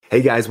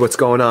Hey guys, what's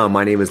going on?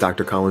 My name is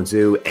Dr. Colin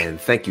Zhu, and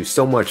thank you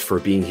so much for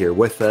being here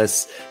with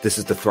us. This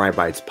is the Thrive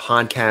Bites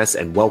podcast,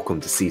 and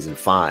welcome to season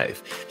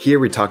 5. Here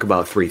we talk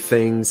about 3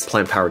 things: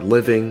 plant-powered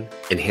living,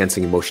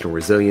 enhancing emotional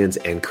resilience,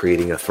 and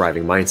creating a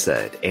thriving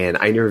mindset. And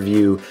I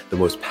interview the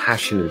most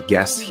passionate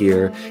guests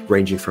here,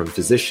 ranging from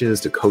physicians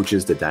to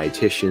coaches to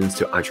dietitians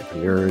to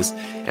entrepreneurs.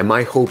 And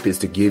my hope is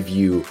to give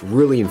you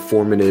really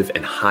informative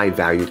and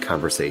high-valued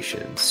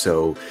conversations.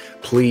 So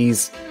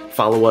please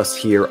follow us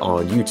here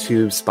on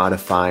YouTube,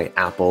 Spotify,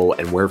 Apple,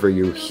 and wherever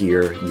you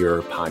hear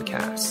your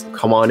podcasts.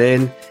 Come on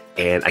in,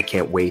 and I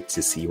can't wait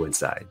to see you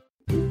inside.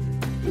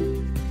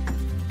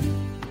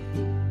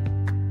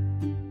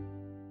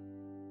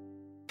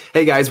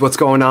 Hey guys, what's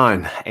going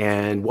on?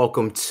 And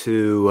welcome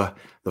to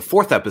the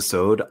 4th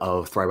episode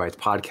of Thrive Bites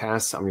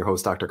podcast. I'm your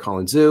host, Dr.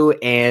 Colin Zhu,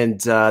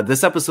 and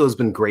this episode has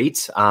been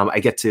great. I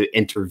get to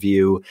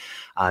interview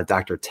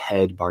Dr.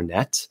 Ted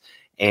Barnett.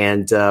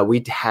 And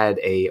we had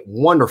a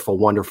wonderful,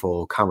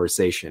 wonderful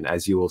conversation.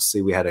 As you will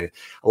see, we had a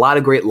lot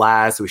of great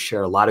laughs. We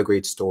shared a lot of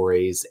great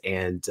stories.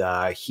 And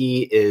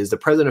he is the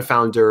president and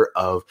founder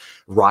of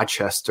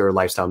Rochester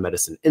Lifestyle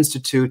Medicine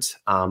Institute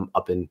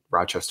up in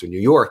Rochester, New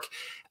York.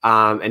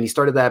 And he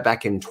started that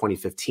back in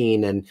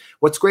 2015. And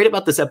what's great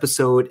about this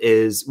episode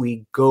is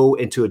we go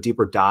into a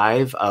deeper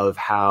dive of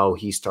how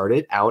he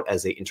started out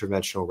as an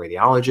interventional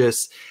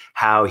radiologist,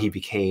 how he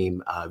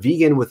became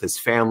vegan with his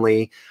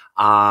family,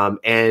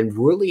 and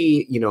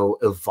really,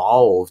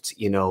 evolved,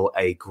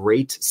 a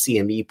great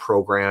CME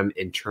program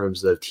in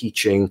terms of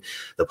teaching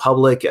the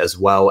public as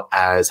well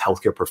as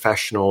healthcare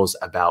professionals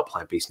about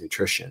plant-based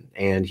nutrition.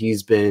 And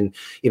he's been,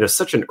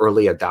 such an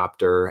early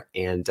adopter.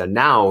 And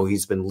now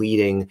he's been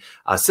leading,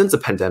 since the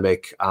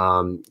pandemic,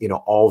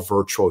 all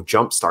virtual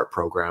jumpstart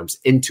programs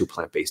into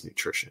plant-based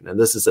nutrition. And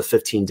this is a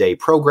 15-day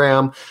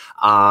program.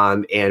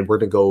 And we're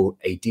going to go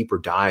a deeper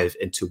dive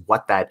into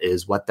what that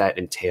is, what that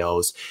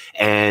entails,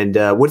 and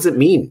what does it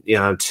mean,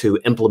 to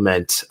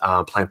implement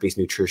plant-based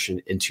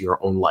nutrition into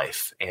your own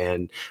life,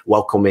 and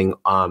welcoming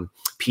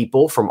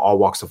people from all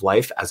walks of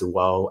life as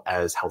well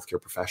as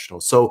healthcare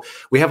professionals. So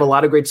we have a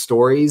lot of great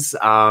stories,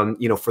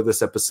 for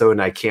this episode,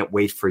 and I can't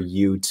wait for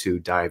you to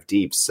dive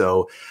deep.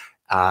 So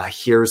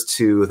here's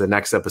to the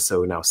next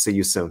episode now. See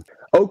you soon.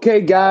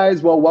 Okay,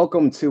 guys. Well,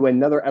 welcome to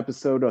another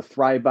episode of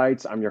Thrive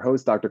Bites. I'm your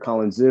host, Dr.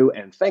 Colin Zhu,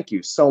 and thank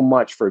you so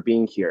much for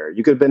being here.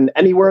 You could have been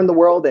anywhere in the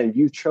world, and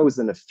you've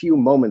chosen a few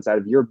moments out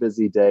of your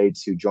busy day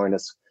to join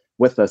us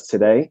with us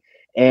today.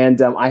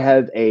 And I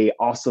have a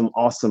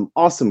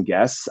awesome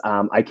guest.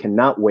 I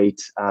cannot wait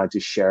to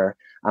share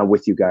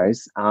with you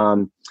guys.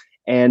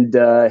 And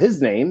his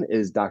name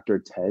is Dr.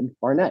 Ted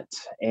Barnett,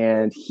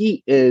 and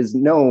he is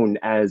known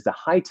as the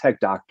high-tech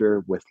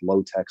doctor with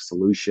low-tech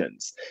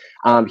solutions.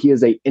 He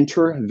is an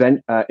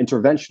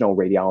interventional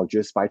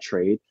radiologist by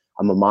trade,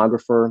 a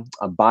mammographer,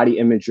 a body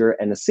imager,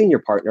 and a senior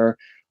partner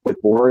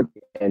with Borg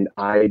and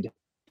Ide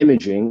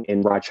Imaging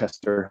in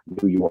Rochester,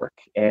 New York.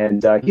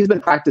 And he's been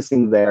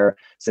practicing there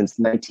since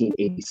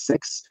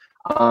 1986.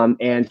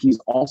 And he's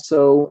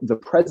also the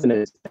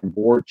president and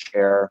board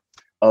chair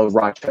of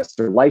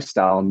Rochester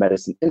Lifestyle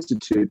Medicine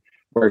Institute,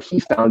 where he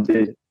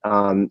founded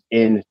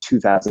in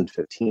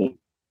 2015.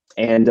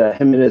 And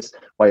him and his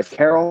wife,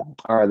 Carol,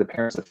 are the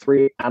parents of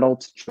 3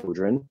 adult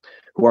children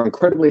who are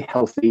incredibly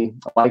healthy,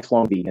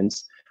 lifelong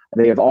vegans.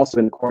 They have also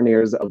been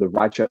coordinators of the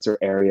Rochester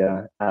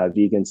Area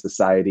Vegan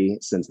Society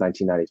since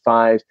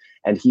 1995.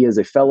 And he is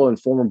a fellow and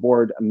former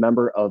board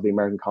member of the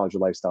American College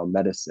of Lifestyle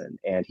Medicine.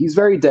 And he's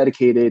very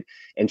dedicated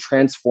in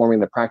transforming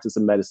the practice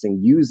of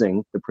medicine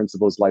using the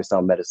principles of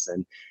lifestyle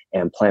medicine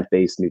and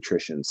plant-based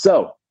nutrition.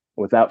 So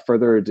without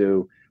further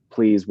ado,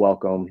 please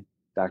welcome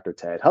Dr.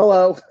 Ted.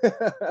 Hello.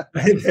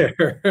 Hi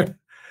there.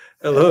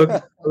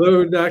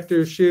 Hello,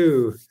 Dr.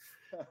 Shu.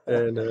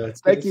 And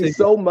thank you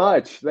so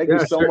much. Thank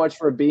you so much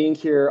for being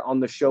here on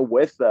the show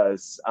with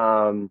us.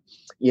 I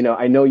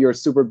know you're a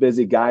super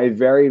busy guy,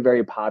 very,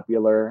 very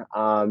popular.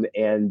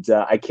 And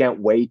I can't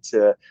wait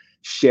to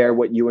share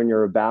what you and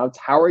you're about.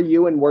 How are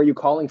you, and where are you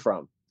calling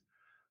from?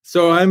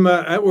 So I'm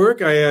at work.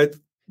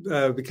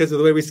 Because of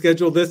the way we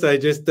scheduled this, I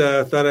just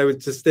thought I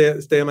would just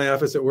stay in my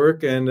office at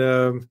work. And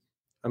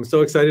I'm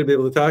so excited to be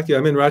able to talk to you.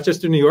 I'm in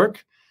Rochester, New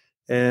York,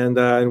 and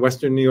in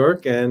Western New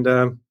York. And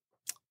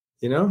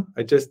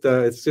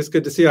it's just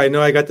good to see you. I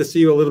know I got to see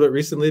you a little bit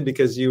recently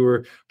because you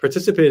were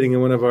participating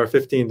in one of our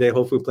 15-day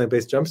whole food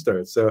plant-based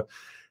jumpstarts. So,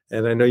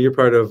 and I know you're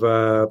part of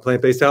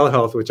Plant-Based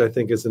Telehealth, which I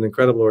think is an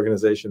incredible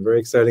organization. Very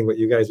exciting what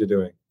you guys are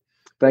doing.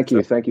 Thank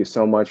you. Thank you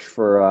so much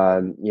for,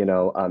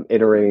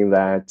 iterating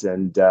that.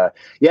 And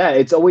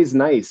it's always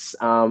nice.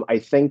 I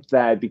think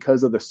that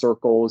because of the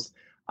circles,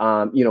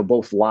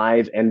 both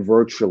live and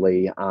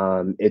virtually,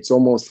 it's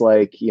almost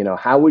like,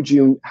 how would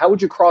you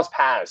cross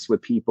paths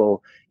with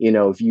people,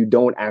 if you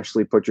don't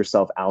actually put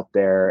yourself out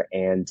there,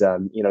 and,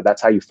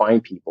 that's how you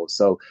find people.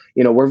 So,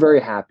 we're very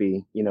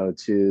happy,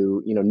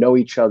 to, know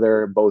each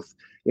other both,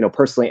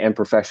 personally and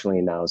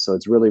professionally now. So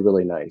it's really,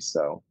 really nice.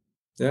 So.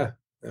 Yeah,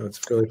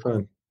 it's really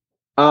fun.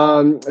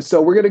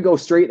 So we're going to go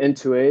straight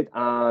into it.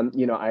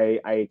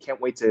 I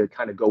can't wait to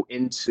kind of go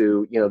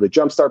into, the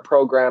Jumpstart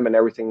program and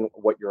everything,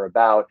 what you're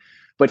about.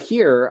 But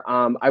here,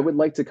 I would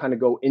like to kind of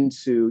go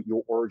into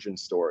your origin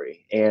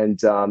story.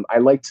 And I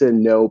like to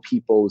know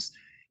people's,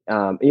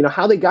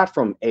 how they got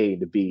from A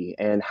to B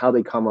and how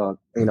they come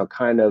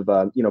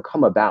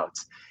come about.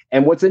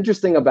 And what's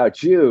interesting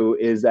about you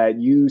is that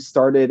you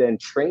started and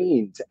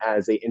trained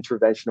as a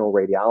interventional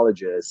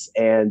radiologist.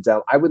 And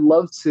I would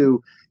love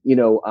to,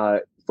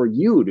 for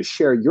you to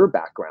share your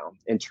background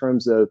in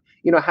terms of,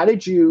 how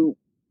did you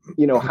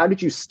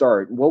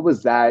start? What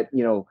was that,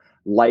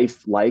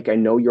 life like? I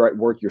know you're at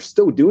work, you're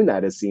still doing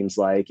that, it seems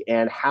like.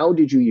 And how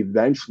did you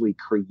eventually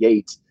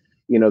create,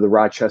 the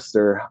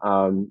Rochester,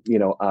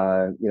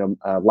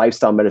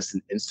 Lifestyle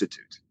Medicine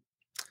Institute?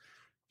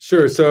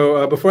 Sure.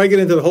 So before I get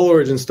into the whole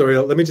origin story,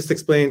 let me just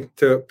explain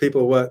to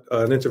people what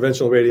an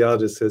interventional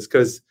radiologist is,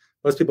 because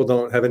most people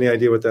don't have any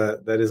idea what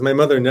that is. My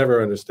mother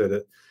never understood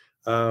it.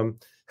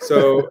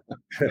 So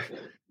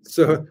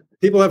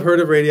people have heard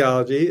of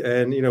radiology,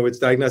 and it's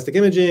diagnostic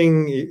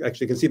imaging. You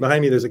actually can see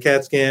behind me there's a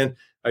CAT scan.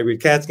 I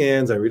read CAT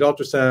scans, I read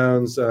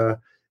ultrasounds,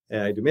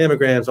 and I do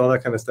mammograms, all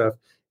that kind of stuff.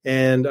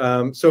 And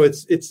so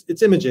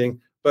it's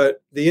imaging.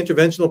 But the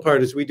interventional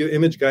part is we do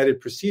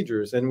image-guided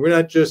procedures, and we're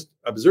not just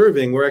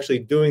observing, we're actually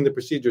doing the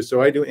procedures. So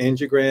I do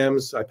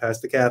angiograms, I pass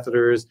the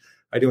catheters,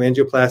 I do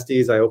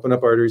angioplasties, I open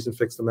up arteries and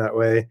fix them that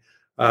way.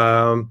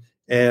 And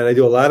I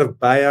do a lot of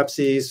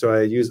biopsies, so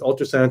I use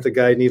ultrasound to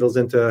guide needles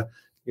into,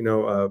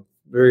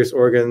 various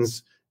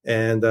organs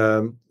and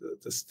the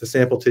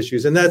sample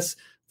tissues. And that's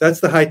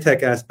the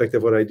high-tech aspect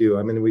of what I do.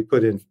 I mean, we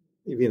put in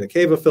vena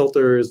cava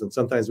filters, and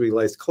sometimes we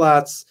lyse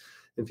clots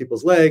in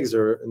people's legs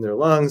or in their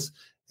lungs.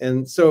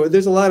 And so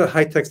there's a lot of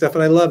high-tech stuff,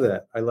 and I love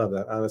that,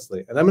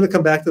 honestly. And I'm going to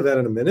come back to that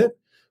in a minute,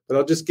 but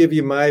I'll just give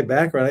you my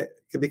background,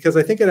 because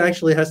I think it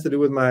actually has to do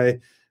with my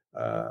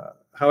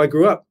how I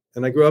grew up.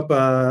 And I grew up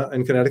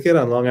in Connecticut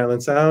on Long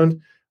Island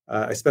Sound.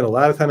 I spent a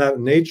lot of time out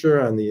in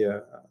nature on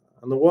the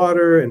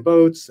water and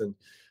boats,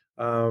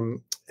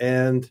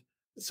 and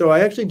so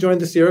I actually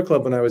joined the Sierra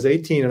Club when I was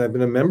 18, and I've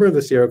been a member of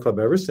the Sierra Club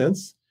ever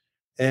since.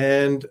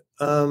 And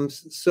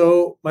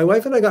so my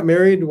wife and I got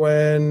married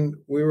when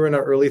we were in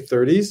our early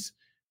 30s.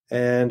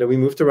 And we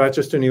moved to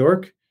Rochester, New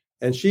York,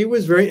 and she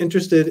was very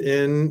interested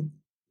in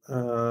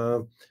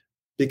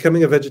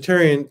becoming a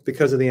vegetarian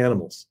because of the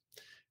animals.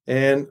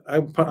 And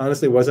I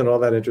honestly wasn't all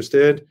that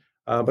interested,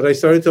 but I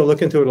started to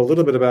look into it a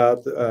little bit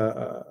about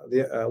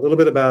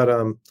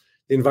the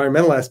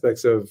environmental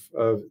aspects of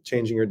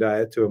changing your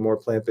diet to a more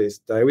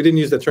plant-based diet. We didn't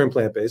use the term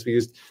plant-based; we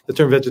used the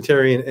term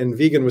vegetarian, and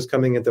vegan was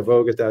coming into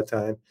vogue at that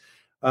time.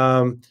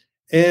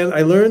 And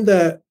I learned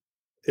that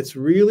it's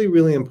really,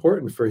 really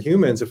important for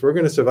humans, if we're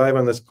going to survive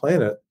on this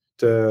planet,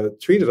 to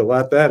treat it a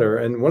lot better.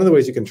 And one of the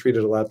ways you can treat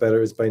it a lot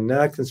better is by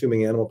not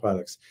consuming animal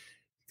products.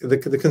 The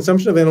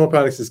consumption of animal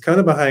products is kind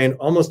of behind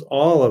almost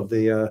all of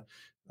the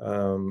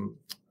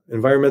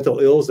environmental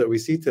ills that we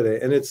see today.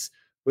 And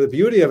the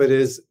beauty of it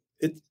is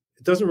it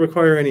doesn't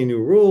require any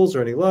new rules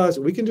or any laws.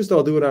 We can just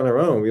all do it on our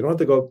own. We don't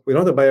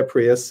have to buy a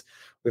Prius.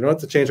 We don't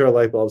have to change our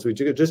light bulbs. We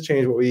just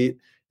change what we eat.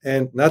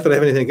 And not that I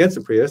have anything against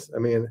a Prius. I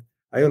mean,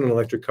 I own an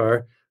electric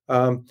car.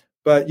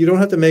 But you don't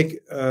have to make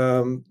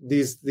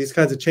these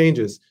kinds of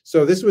changes.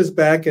 So this was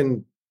back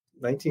in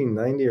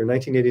 1990 or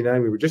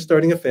 1989. We were just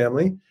starting a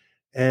family.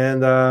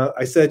 And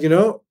I said,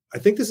 I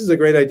think this is a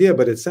great idea,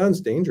 but it sounds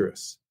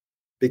dangerous,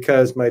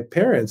 because my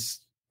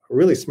parents are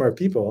really smart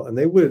people, and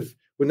they would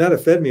not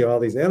have fed me all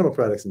these animal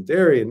products and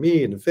dairy and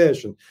meat and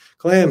fish and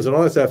clams and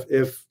all that stuff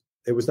if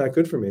it was not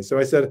good for me. So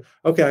I said,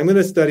 okay, I'm going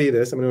to study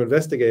this. I'm going to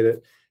investigate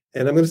it.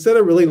 And I'm going to set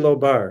a really low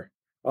bar.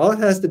 All it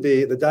has to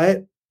be, the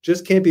diet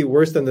just can't be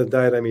worse than the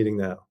diet I'm eating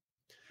now,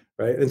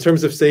 right? In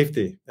terms of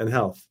safety and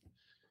health.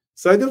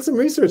 So I did some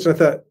research, and I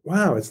thought,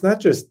 wow, it's not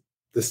just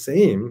the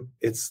same.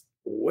 It's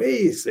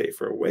way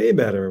safer, way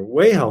better,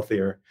 way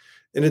healthier,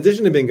 in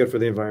addition to being good for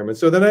the environment.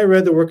 So then I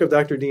read the work of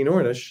Dr. Dean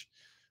Ornish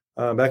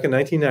back in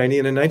 1990.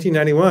 And in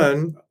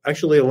 1991,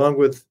 actually, along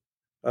with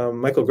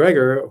Michael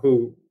Greger,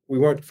 who we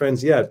weren't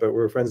friends yet, but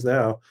we're friends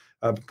now,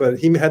 but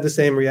he had the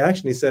same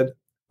reaction. He said,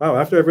 wow,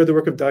 after I've read the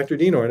work of Dr.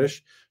 Dean Ornish,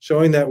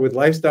 showing that with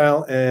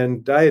lifestyle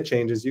and diet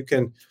changes, you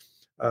can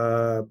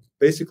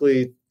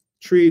basically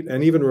treat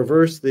and even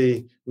reverse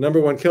the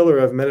number one killer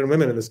of men and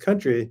women in this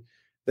country,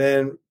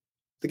 then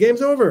the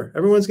game's over.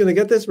 Everyone's going to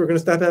get this. We're going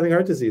to stop having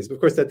heart disease. Of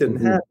course, that didn't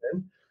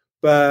happen,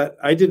 but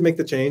I did make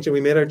the change, and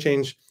we made our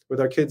change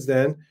with our kids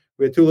then.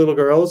 We had two little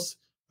girls,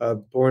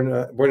 born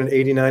in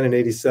 89 and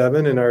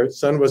 87, and our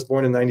son was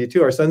born in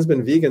 92. Our son's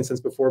been vegan since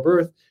before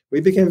birth.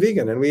 We became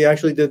vegan, and we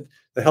actually did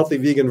the healthy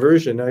vegan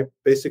version. I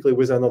basically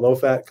was on the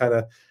low-fat kind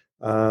of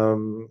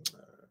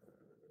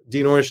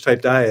Dean Ornish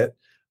type diet.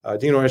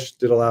 Dean Ornish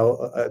did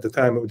allow, at the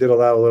time, it did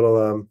allow a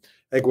little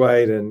egg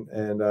white and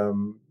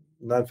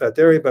non-fat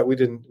dairy, but we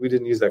didn't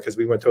use that because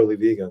we went totally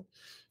vegan.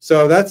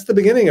 So that's the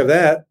beginning of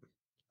that.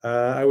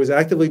 I was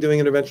actively doing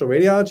interventional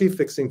radiology,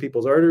 fixing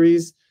people's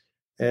arteries,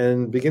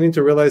 and beginning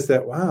to realize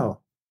that,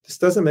 wow, this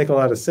doesn't make a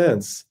lot of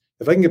sense.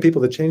 If I can get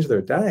people to change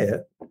their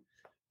diet,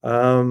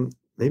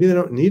 maybe they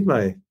don't need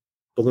my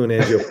balloon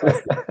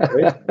angioplasty,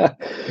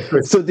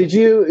 right?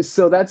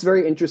 So that's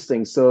very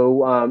interesting.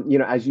 So,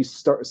 as you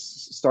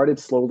started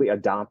slowly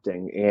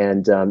adopting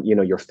and,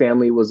 your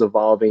family was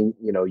evolving,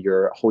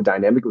 your whole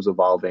dynamic was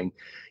evolving,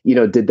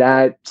 did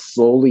that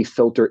slowly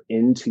filter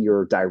into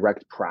your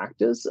direct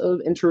practice of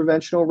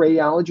interventional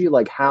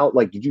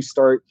radiology? Did you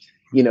start,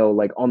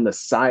 on the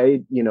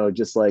side,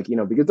 just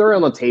because they're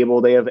on the table,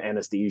 they have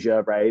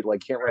anesthesia, right?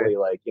 Like, can't really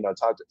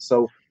talk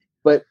to,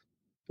 but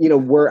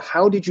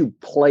how did you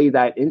play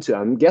that into?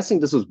 I'm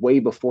guessing this was way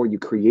before you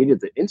created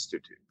the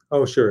institute.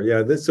 Oh, sure.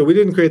 Yeah. So we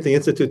didn't create the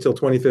institute till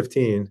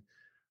 2015.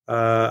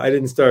 I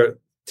didn't start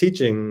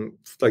teaching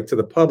to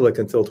the public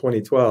until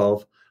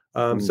 2012.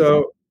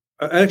 So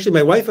actually,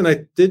 my wife and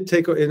I did so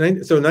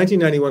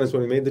 1991 is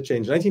when we made the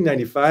change.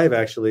 1995,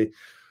 actually,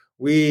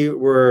 we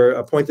were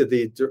appointed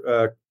the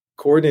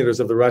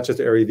coordinators of the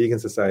Rochester Area Vegan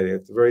Society.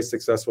 It's a very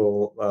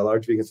successful,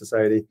 large vegan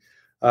society.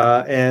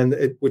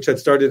 Which had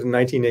started in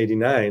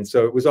 1989.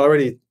 So it was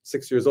already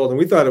 6 years old, and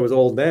we thought it was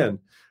old then,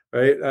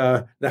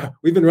 right? Now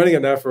we've been running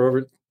it now for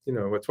over,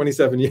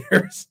 27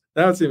 years.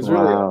 Now it seems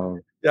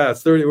really,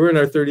 it's 30. We're in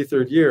our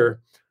 33rd year.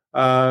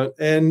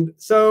 And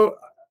so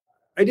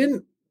I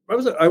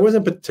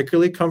wasn't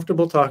particularly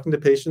comfortable talking to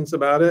patients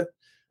about it.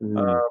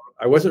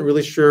 I wasn't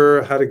really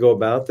sure how to go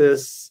about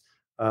this.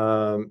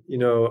 I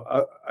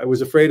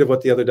was afraid of what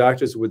the other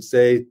doctors would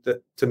say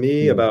to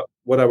me about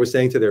what I was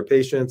saying to their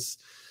patients.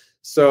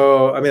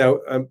 So,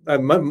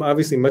 I'm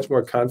obviously much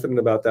more confident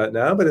about that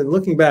now. But in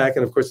looking back,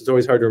 and of course, it's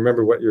always hard to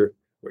remember what your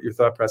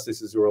thought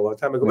processes were a long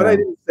time ago. But I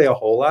didn't say a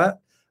whole lot.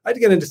 I'd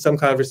get into some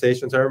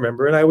conversations I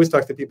remember, and I always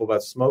talk to people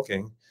about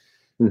smoking.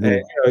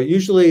 And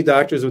usually,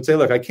 doctors would say,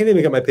 "Look, I can't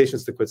even get my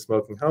patients to quit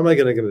smoking. How am I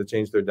going to get them to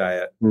change their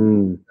diet?"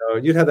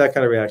 You'd have that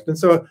kind of reaction. And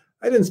so,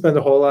 I didn't spend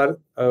a whole lot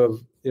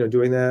of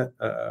doing that,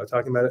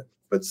 talking about it.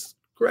 But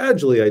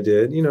gradually, I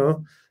did.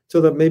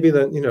 Till the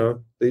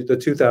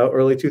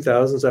early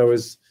 2000s, I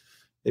was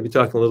maybe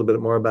talking a little bit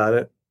more about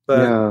it.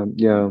 But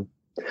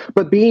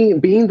But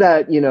being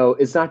that,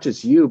 it's not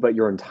just you, but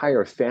your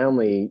entire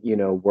family,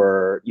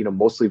 were,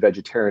 mostly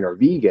vegetarian or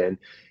vegan,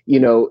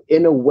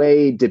 in a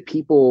way, did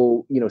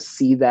people,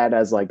 see that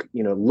as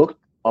look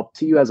up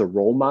to you as a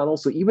role model?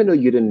 So even though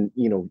you didn't,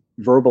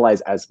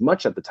 verbalize as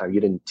much at the time,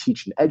 you didn't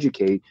teach and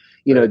educate,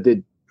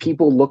 did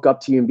people look up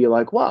to you and be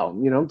like, wow,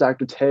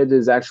 Dr. Ted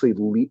is actually,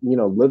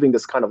 living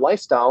this kind of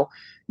lifestyle,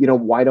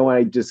 why don't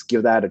I just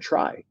give that a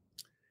try?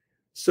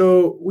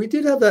 So we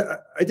did have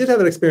that. I did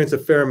have an experience a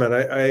fair amount.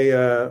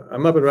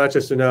 I'm up in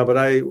Rochester now, but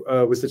I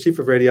was the chief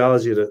of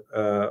radiology at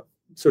a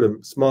sort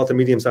of small to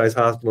medium-sized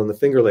hospital in the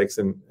Finger Lakes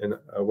in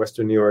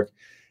Western New York.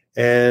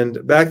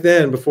 And back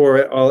then,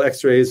 before all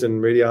X-rays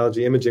and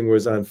radiology imaging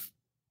was all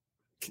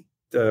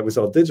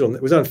digital,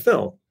 it was on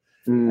film.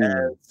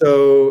 And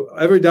so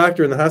every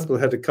doctor in the hospital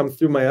had to come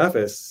through my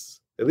office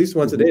at least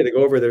once a day to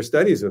go over their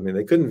studies with me.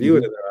 They couldn't view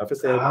it in their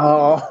office.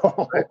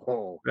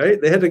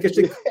 Right? They had to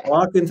actually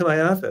walk into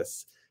my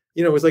office.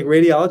 It was like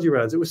radiology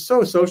rounds. It was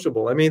so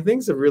sociable.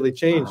 Things have really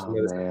changed.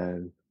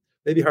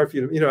 Maybe hard for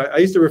you to, I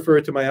used to refer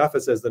to my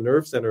office as the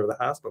nerve center of the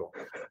hospital.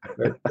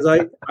 Because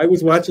I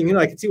was watching,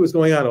 I could see what's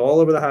going on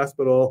all over the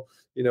hospital,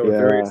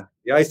 various,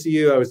 the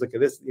ICU. I was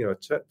looking at this,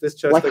 this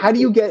chest. How do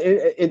you get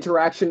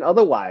interaction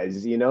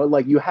otherwise?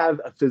 You have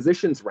a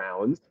physician's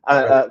round,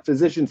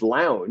 physician's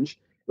lounge.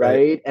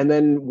 Right. And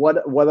then what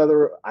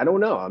other, I don't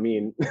know.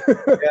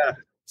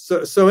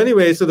 So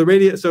anyway, so the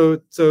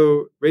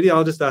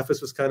radiologist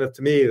office was kind of,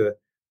 to me,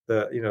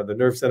 the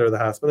nerve center of the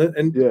hospital.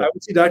 And I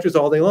would see doctors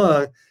all day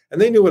long, and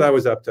they knew what I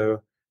was up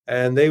to.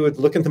 And they would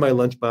look into my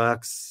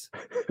lunchbox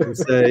and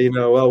say,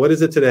 well, what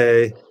is it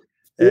today?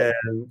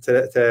 And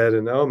Ted,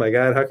 and oh my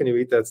God, how can you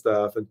eat that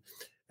stuff?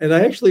 And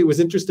I actually, it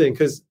was interesting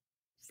because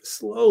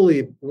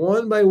slowly,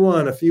 one by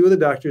one, a few of the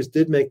doctors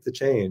did make the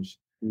change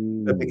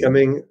of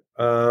becoming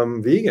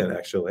vegan,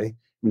 actually.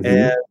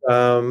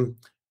 And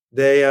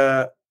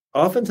they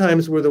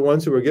oftentimes were the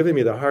ones who were giving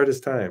me the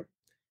hardest time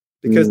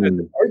because there's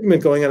an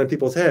argument going on in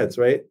people's heads,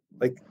 right?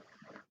 Like,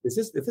 if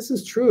this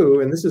is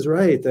true and this is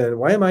right, then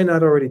why am I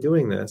not already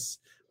doing this?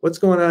 What's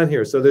going on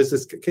here? So there's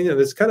this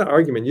kind of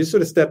argument. You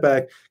sort of step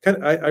back.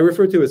 I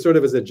refer to it sort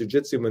of as a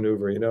jiu-jitsu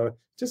maneuver.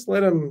 Just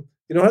let them.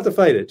 You don't have to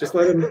fight it. Just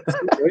let them.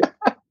 Right?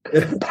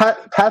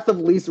 Path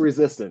of least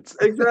resistance.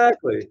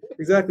 Exactly.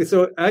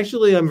 So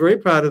actually, I'm very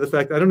proud of the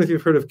fact. I don't know if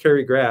you've heard of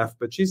Carrie Graf,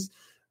 but she's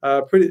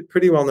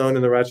pretty well known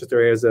in the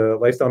Rochester area as a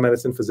lifestyle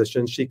medicine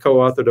physician. She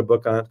co-authored a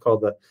book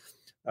called the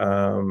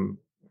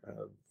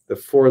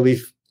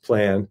 4-Leaf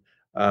Plan,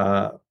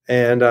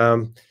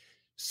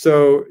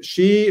 so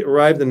she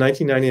arrived in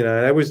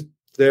 1999. I was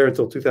there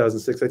until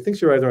 2006. I think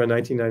she arrived around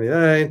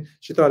 1999.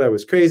 She thought I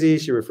was crazy.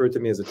 She referred to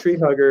me as a tree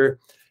hugger,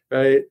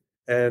 right?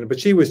 But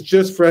she was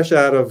just fresh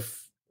out of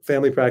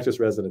family practice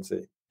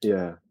residency.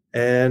 Yeah.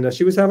 And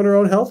she was having her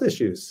own health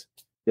issues.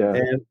 Yeah.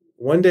 And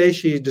one day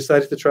she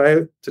decided to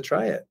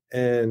try it.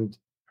 And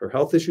her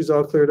health issues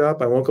all cleared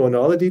up. I won't go into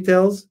all the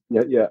details.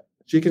 Yeah.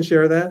 She can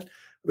share that.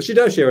 Well, she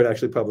does share it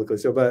actually publicly.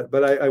 So,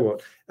 but I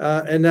won't.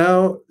 And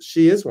now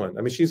she is one.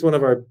 I mean, she's one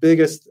of our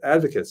biggest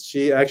advocates.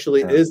 She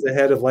actually is the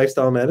head of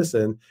lifestyle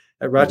medicine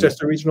at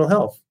Rochester Regional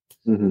Health.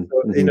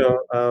 Mm-hmm.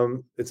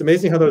 So, it's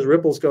amazing how those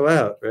ripples go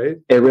out, right?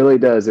 It really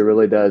does. It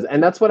really does.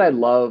 And that's what I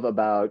love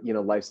about,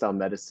 lifestyle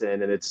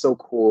medicine. And it's so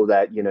cool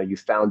that, you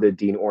founded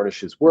Dean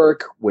Ornish's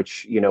work,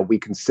 which, we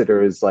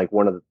consider as like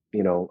one of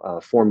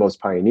the,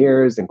 foremost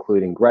pioneers,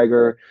 including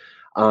Gregor,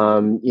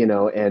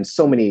 and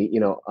so many,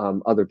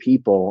 other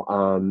people.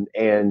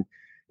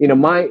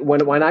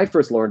 When I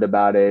first learned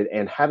about it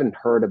and haven't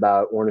heard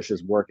about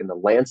Ornish's work in the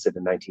Lancet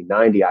in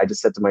 1990, I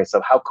just said to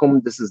myself, how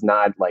come this is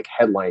not like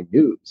headline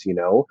news,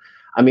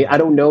 I mean, I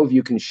don't know if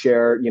you can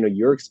share,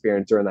 your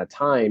experience during that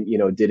time.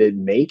 Did it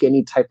make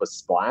any type of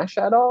splash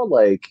at all?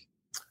 Like,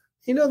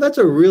 that's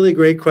a really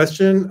great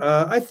question.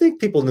 I think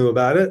people knew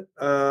about it.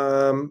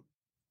 At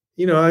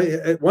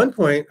one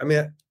point,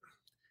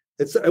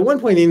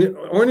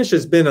 Ornish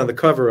has been on the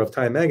cover of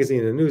Time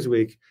Magazine and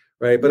Newsweek,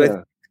 right?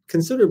 But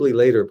considerably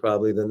later,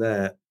 probably than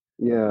that.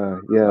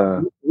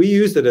 Yeah. We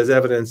used it as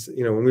evidence,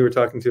 when we were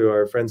talking to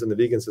our friends in the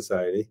Vegan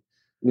Society.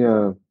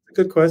 Yeah.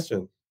 Good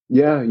question.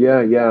 Yeah.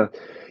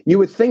 You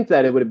would think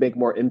that it would make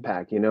more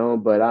impact,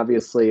 but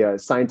obviously a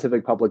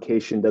scientific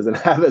publication doesn't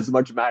have as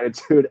much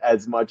magnitude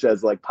as much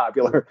as like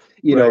popular,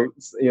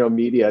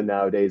 media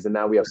nowadays. And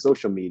now we have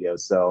social media.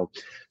 So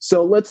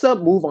let's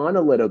move on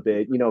a little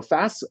bit,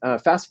 fast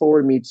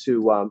forward me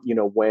to,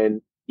 when,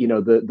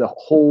 the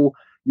whole,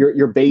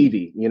 your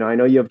baby, I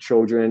know you have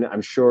children.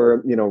 I'm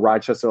sure,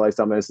 Rochester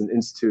Lifestyle Medicine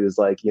Institute is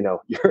like, you're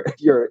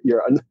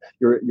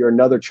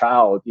another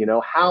child,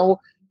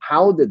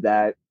 how did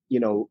that,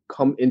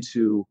 come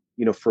into,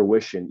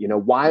 fruition?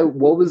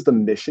 What was the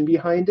mission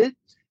behind it?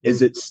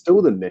 Is it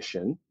still the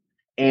mission?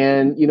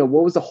 And,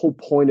 what was the whole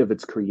point of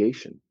its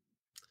creation?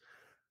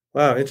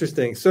 Wow,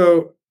 interesting.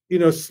 So,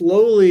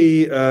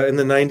 slowly in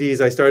the 90s,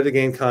 I started to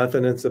gain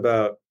confidence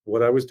about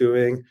what I was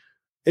doing.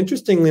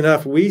 Interestingly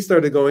enough, we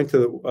started going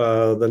to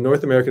the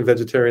North American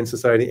Vegetarian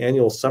Society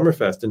annual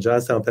Summerfest in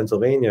Johnstown,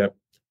 Pennsylvania,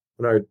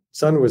 when our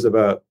son was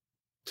about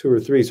 2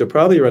 or 3. So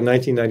probably around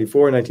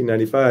 1994,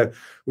 1995,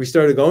 we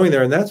started going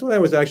there. And that's when I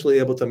was actually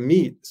able to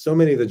meet so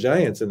many of the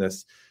giants in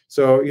this.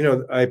 So,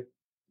 I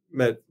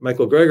met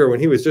Michael Greger when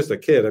he was just a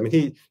kid. I mean,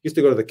 he used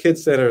to go to the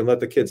kids center and let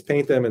the kids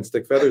paint them and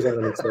stick feathers on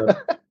them and stuff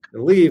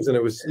and leaves. And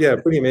it was,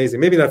 pretty amazing.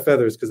 Maybe not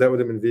feathers because that would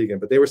have been vegan,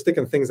 but they were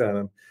sticking things on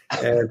him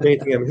and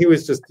painting him. He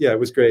was just, it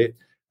was great.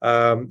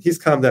 He's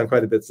calmed down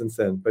quite a bit since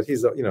then, but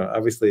he's,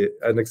 obviously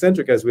an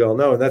eccentric, as we all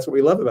know, and that's what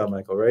we love about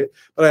Michael, right?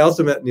 But I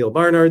also met Neil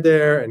Barnard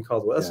there and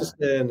Caldwell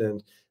Esselstyn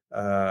and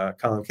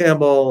Colin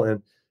Campbell,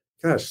 and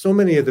gosh, so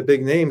many of the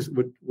big names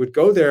would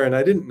go there, and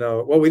I didn't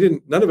know. Well,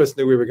 none of us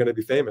knew we were going to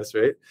be famous,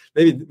 right?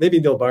 Maybe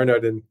Neil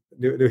Barnard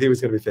knew he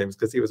was going to be famous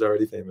because he was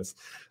already famous,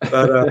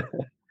 but.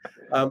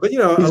 But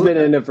he's been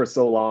in it for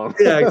so long.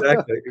 Yeah,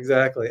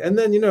 exactly. And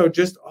then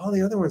just all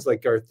the other ones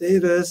like Garth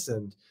Davis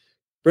and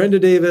Brenda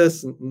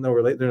Davis.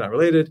 No, they're not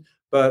related,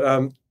 but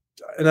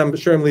and I'm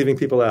sure I'm leaving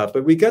people out.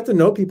 But we got to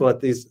know people at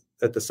the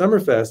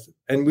Summerfest,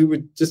 and we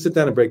would just sit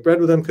down and break bread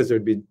with them because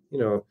there'd be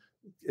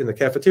in the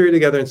cafeteria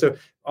together, and so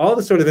all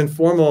the sort of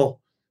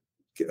informal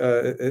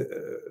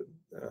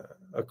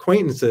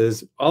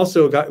acquaintances we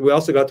also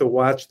got to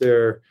watch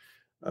their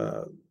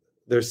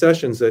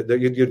sessions that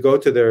you'd go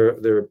to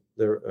their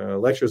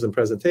lectures and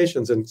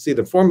presentations and see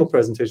the formal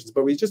presentations,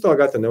 but we just all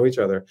got to know each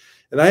other.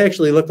 And I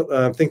actually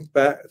think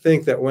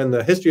that when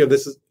the history of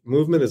this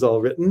movement is all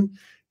written,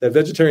 that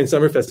Vegetarian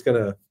Summerfest is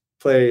going to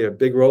play a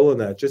big role in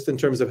that, just in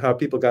terms of how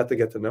people got to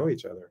get to know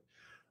each other.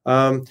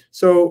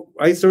 So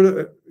I sort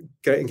of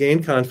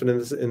gained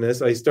confidence in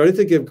this. I started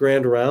to give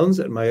grand rounds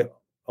at my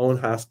own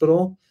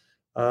hospital.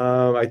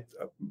 I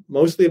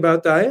mostly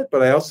about diet,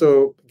 but I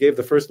also gave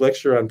the first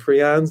lecture on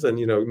prions and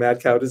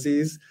mad cow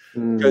disease,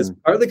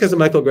 partly because of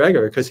Michael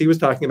Greger, because he was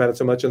talking about it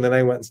so much, and then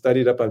I went and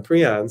studied up on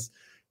prions,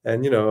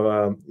 and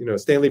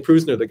Stanley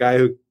Prusiner, the guy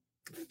who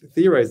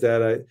theorized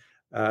that,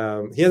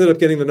 he ended up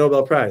getting the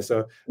Nobel Prize.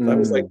 So that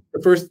was like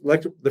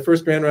the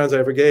first grand rounds I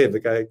ever gave. The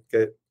guy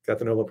got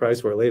the Nobel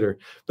Prize for it later.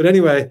 But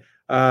anyway,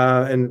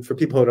 and for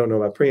people who don't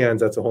know about prions,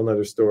 that's a whole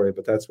nother story.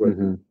 But that's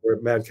where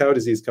mad cow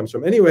disease comes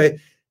from. Anyway.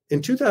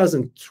 In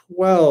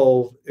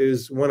 2012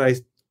 is when I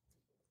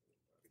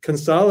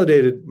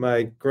consolidated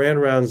my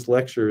grand rounds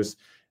lectures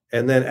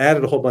and then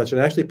added a whole bunch and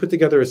actually put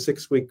together a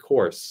 6-week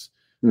course,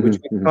 which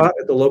we taught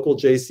at the local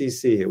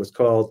JCC. It was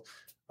called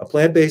A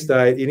Plant-Based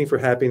Diet, Eating for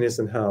Happiness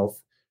and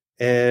Health.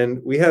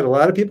 And we had a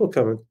lot of people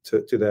come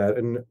to that.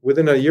 And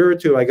within a year or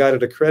two, I got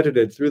it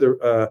accredited through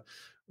the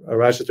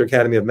Rochester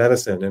Academy of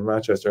Medicine in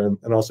Rochester,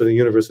 and also the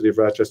University of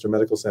Rochester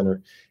Medical Center,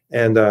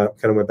 and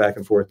kind of went back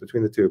and forth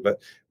between the two.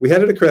 But we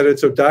had it accredited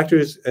so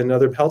doctors and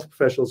other health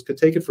professionals could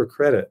take it for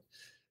credit.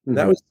 And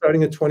that was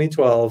starting in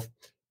 2012.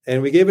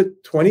 And we gave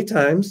it 20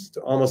 times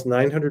to almost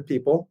 900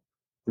 people.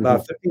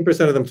 About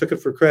 15% of them took it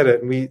for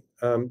credit. And we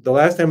the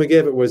last time we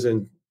gave it was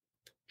in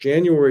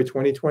January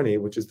 2020,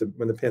 which is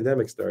when the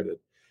pandemic started.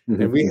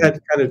 And we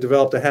had kind of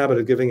developed a habit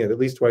of giving it at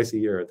least twice a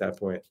year at that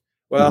point.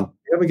 Well,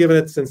 we haven't given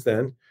it since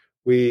then.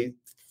 we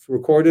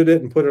recorded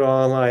it and put it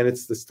all online.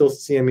 It's still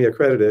CME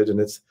accredited, and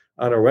it's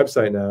on our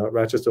website now at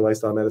Rochester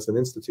Lifestyle Medicine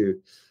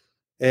Institute.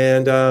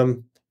 And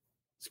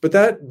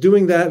but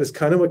doing that is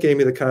kind of what gave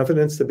me the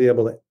confidence to be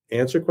able to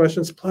answer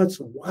questions. Plus,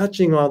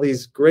 watching all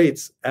these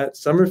greats at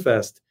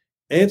Summerfest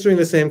answering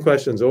the same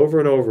questions over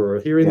and over,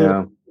 or hearing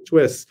the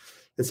twists,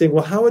 and saying,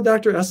 "Well, how would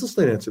Dr.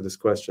 Esselstyn answer this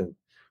question,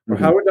 or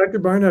how would Dr.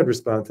 Barnard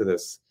respond to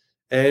this?"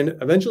 And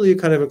eventually, you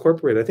kind of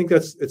incorporate. I think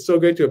it's so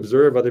great to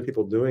observe other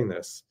people doing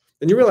this,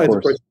 and you realize,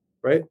 of course,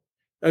 right?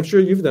 I'm sure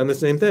you've done the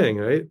same thing,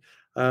 right?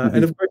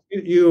 And of course,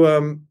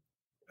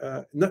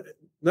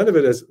 none of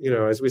it is,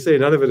 as we say,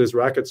 none of it is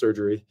rocket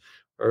surgery,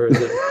 or is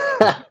it?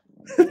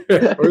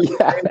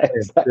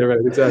 Exactly. Right,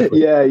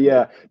 exactly.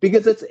 Yeah.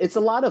 Because it's a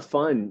lot of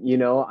fun,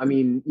 I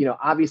mean,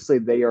 obviously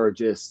they are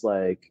just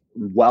like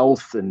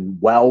wealth and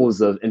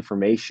wells of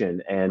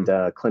information and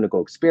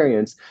clinical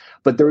experience,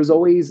 but there's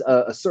always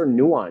a certain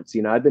nuance.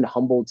 I've been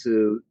humbled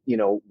to,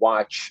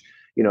 watch,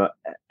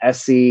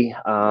 Essie,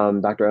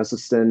 Dr.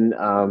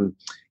 Esselstyn,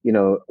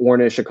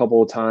 Ornish a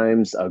couple of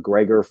times,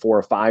 Gregor 4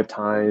 or 5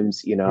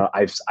 times.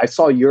 I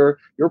saw your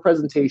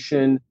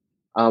presentation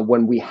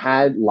when we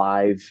had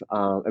live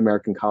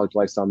American College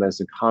Lifestyle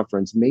Medicine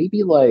Conference,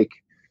 maybe like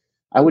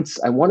I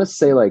want to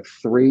say like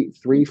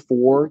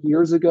 4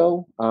 years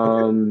ago.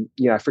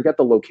 I forget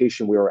the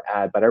location we were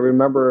at, but I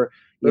remember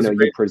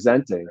you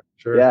presenting.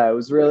 Sure. Yeah, it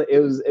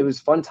was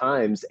fun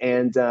times,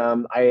 and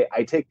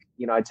I take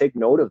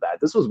note of that.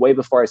 This was way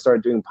before I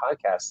started doing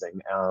podcasting,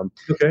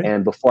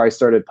 and before I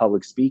started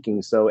public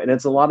speaking. So, and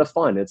it's a lot of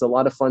fun. It's a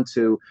lot of fun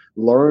to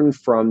learn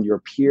from your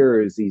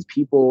peers, these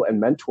people and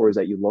mentors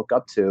that you look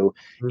up to,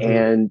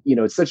 and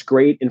it's such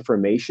great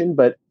information.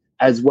 But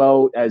as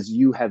well as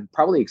you have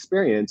probably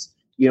experienced,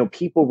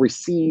 people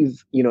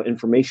receive,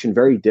 information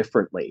very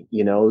differently,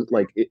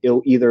 like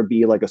it'll either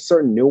be like a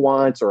certain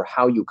nuance or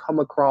how you come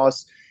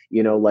across,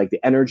 like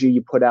the energy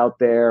you put out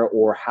there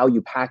or how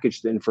you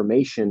package the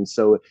information.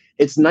 So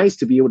it's nice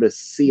to be able to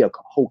see a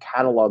whole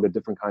catalog of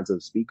different kinds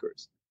of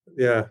speakers.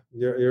 Yeah,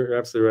 you're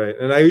absolutely right.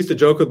 And I used to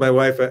joke with my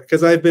wife,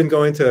 because I've been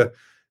going to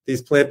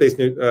these plant-based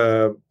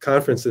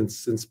conferences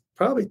since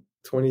probably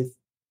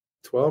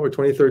 2012 or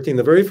 2013.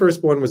 The very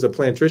first one was a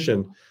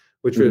Plantrition,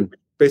 which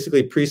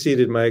basically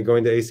preceded my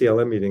going to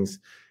ACLM meetings.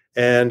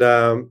 And,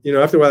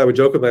 after a while I would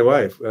joke with my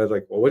wife. I was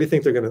like, well, what do you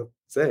think they're going to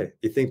say?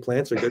 You think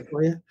plants are good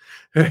for you?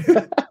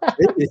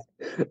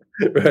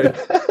 Right.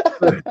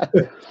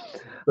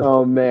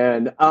 Oh,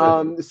 man.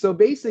 So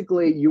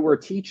basically you were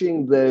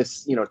teaching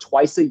this,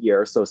 twice a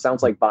year. So it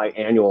sounds like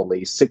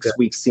biannually,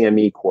 6-week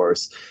CME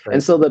course. Right.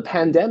 And so the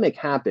pandemic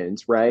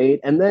happened, right?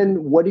 And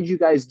then what did you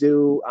guys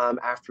do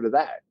after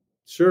that?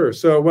 Sure.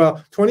 So,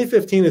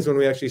 2015 is when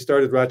we actually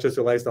started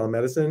Rochester Lifestyle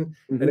Medicine,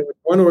 and it was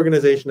one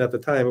organization at the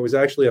time. It was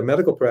actually a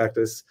medical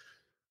practice,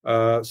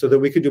 so that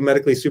we could do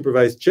medically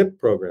supervised CHIP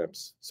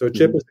programs. So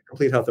CHIP is the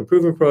Complete Health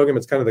Improvement Program.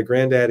 It's kind of the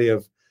granddaddy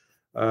of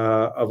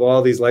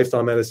all these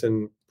lifestyle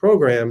medicine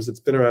programs. It's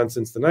been around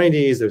since the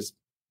 90s. There's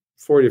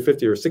 40 or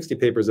 50 or 60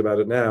 papers about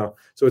it now.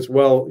 So it's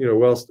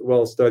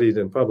well studied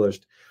and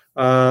published.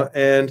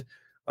 And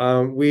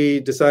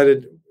we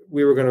decided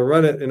we were going to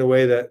run it in a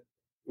way that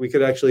we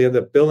could actually end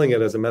up billing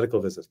it as a medical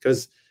visit,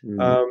 because,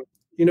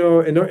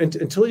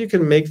 until you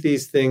can make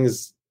these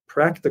things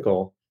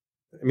practical,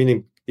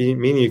 meaning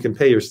you can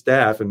pay your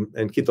staff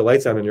and keep the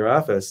lights on in your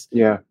office.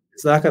 Yeah,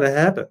 it's not going to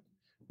happen.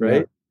 Right.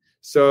 Yeah.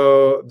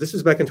 So this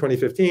was back in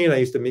 2015. I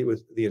used to meet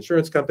with the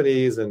insurance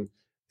companies, and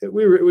it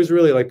was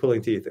really like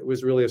pulling teeth. It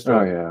was really a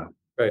struggle. Oh, yeah.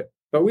 Right.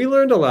 But we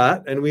learned a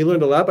lot, and we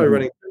learned a lot by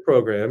running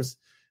programs.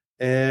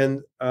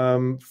 And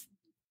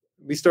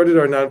we started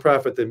our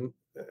nonprofit,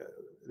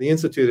 the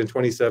Institute, in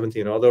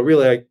 2017, although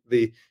really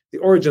the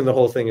origin of the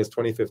whole thing is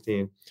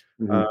 2015.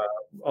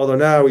 Although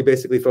now we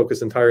basically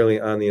focus entirely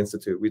on the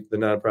Institute, the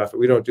nonprofit.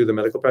 We don't do the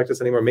medical practice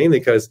anymore, mainly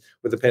because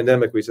with the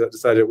pandemic, we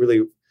decided it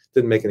really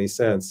didn't make any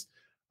sense.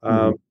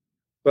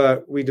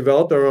 But we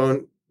developed our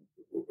own.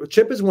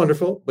 CHIP is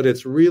wonderful, but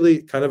it's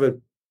really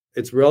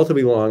it's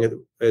relatively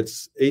long.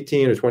 It's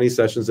 18 or 20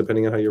 sessions,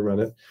 depending on how you run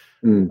it.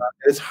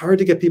 It's hard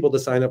to get people to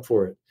sign up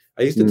for it.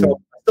 I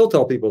still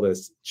tell people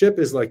this. CHIP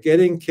is like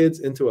getting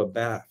kids into a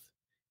bath.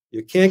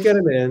 You can't get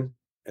them in,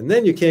 and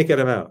then you can't get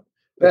them out.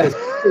 Because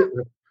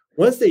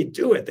once they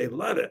do it, they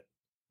love it.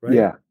 Right?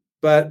 Yeah.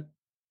 But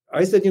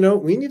I said,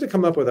 we need to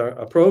come up with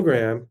a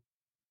program.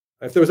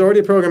 If there was already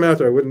a program out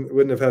there, I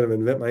wouldn't have had to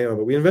invent my own.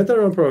 But we invented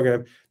our own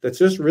program that's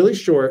just really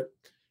short.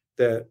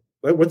 That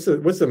what's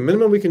the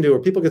minimum we can do, where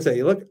people can say,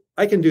 hey, look,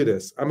 I can do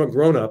this. I'm a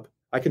grown up.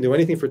 I can do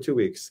anything for 2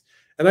 weeks.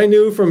 And I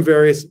knew from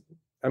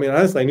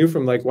honestly, I knew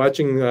from like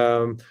watching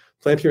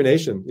Plant Pure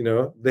Nation,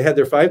 they had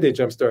their 5-day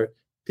jumpstart.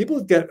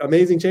 People get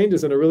amazing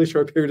changes in a really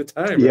short period of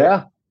time.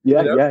 Right?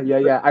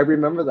 Yeah. I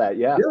remember that.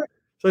 Yeah.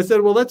 So I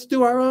said, well, let's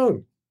do our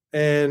own.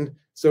 And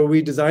so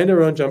we designed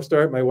our own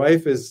jumpstart. My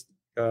wife is,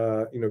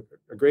 a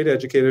great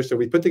educator. So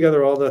we put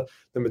together all the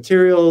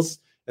materials.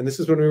 And this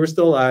is when we were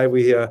still alive.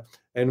 We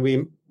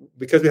And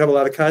because we have a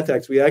lot of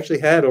contacts, we actually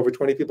had over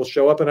 20 people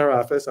show up in our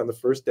office on the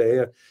first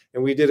day.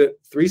 And we did it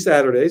 3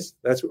 Saturdays.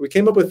 That's what we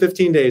came up with,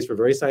 15 days for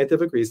very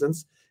scientific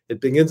reasons.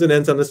 It begins and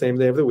ends on the same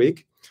day of the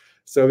week.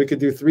 So we could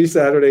do 3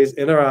 Saturdays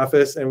in our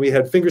office, and we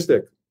had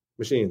fingerstick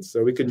machines.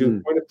 So we could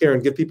do point of care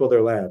and give people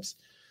their labs.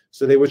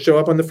 So they would show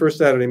up on the first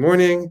Saturday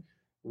morning.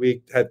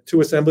 We had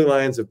 2 assembly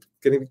lines of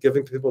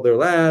giving people their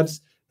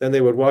labs. Then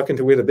they would walk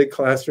into, we had a big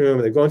classroom,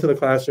 and they go into the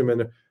classroom,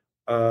 and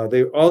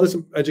all this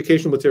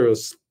educational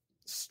materials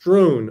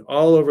strewn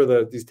all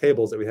over these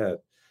tables that we had.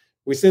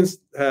 We since,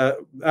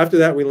 after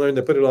that, we learned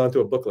to put it all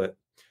into a booklet.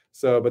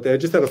 So, but they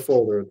just had a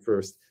folder at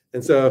first.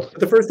 And so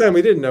the first time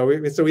we didn't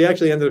know, so we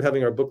actually ended up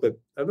having our booklet.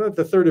 I don't know if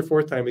the 3rd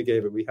or 4th time we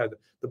gave it, we had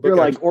the book. You're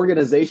like,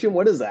 organization,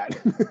 what is that?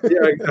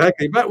 Yeah,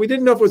 exactly. But we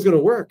didn't know if it was going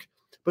to work.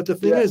 But the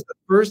thing is, the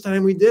first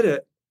time we did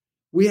it,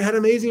 we had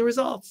amazing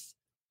results.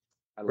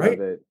 I love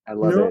it. I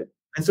love it.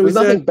 And so there's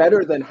nothing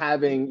better than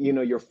having,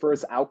 your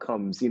first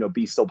outcomes,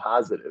 be so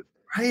positive.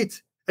 Right.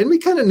 And we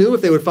kind of knew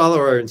if they would follow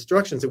our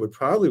instructions, it would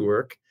probably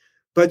work.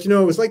 But, it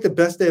was like the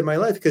best day of my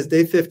life, because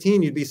day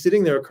 15, you'd be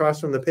sitting there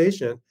across from the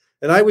patient.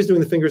 And I was doing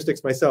the finger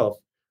sticks myself,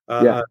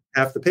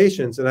 half the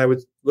patients. And I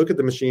would look at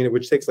the machine,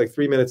 which takes like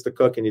 3 minutes to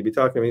cook. And you'd be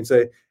talking to me and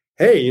say,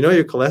 hey,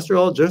 your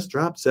cholesterol just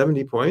dropped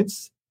 70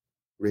 points.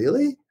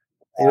 Really?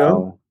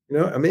 Wow.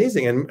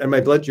 Amazing. And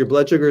your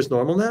blood sugar is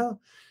normal now.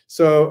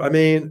 So,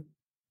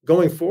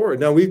 going forward,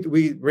 now we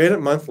ran it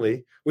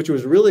monthly, which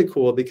was really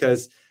cool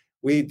because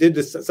we did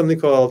something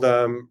called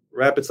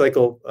rapid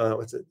cycle,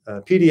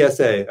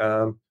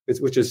 PDSA,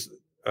 which is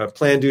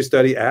Plan, Do,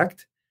 Study,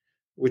 Act,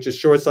 which is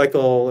short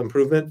cycle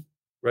improvement,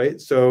 right?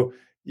 So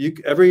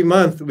every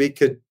month we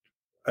could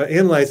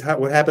analyze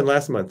what happened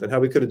last month and how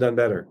we could have done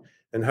better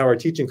and how our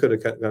teaching could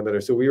have done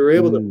better. So we were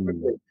able to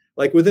quickly,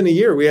 like within a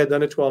year, we had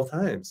done it 12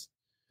 times.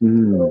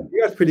 So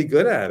we got pretty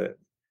good at it.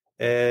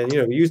 And,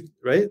 we used,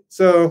 right?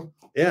 So,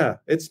 yeah,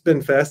 it's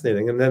been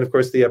fascinating. And then, of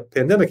course, the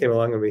pandemic came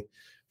along and we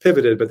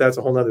pivoted, but that's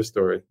a whole nother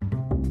story.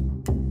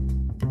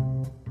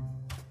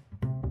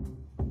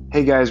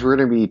 Hey, guys, we're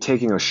going to be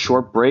taking a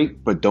short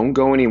break, but don't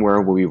go anywhere.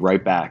 We'll be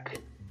right back.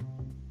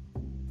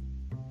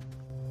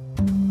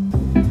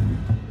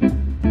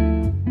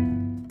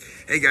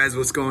 Hey guys,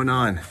 what's going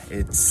on?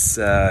 It's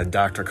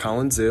Dr.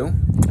 Colin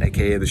Zhu,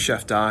 aka the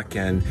Chef Doc,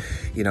 and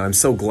I'm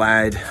so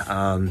glad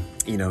to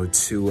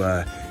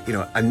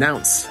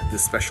announce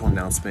this special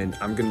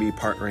announcement. I'm going to be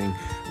partnering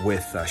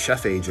with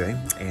Chef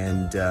AJ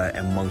and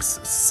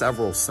amongst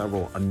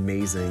several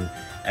amazing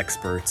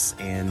experts,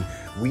 and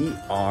we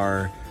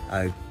are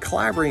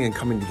collaborating and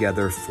coming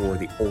together for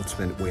the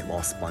Ultimate Weight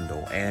Loss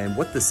Bundle. And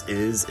what this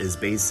is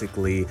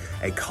basically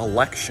a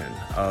collection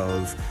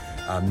of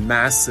a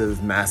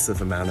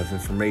massive amount of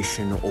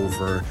information,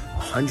 over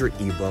 100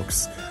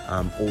 ebooks,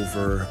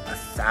 over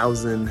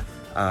 1,000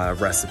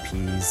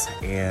 recipes,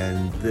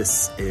 and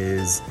this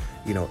is,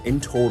 in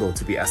total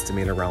to be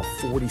estimated around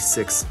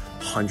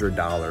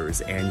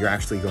 $4,600, and you're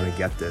actually going to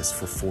get this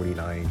for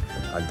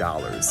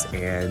 $49.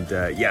 And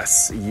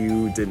yes,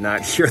 you did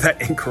not hear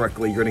that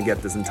incorrectly. You're going to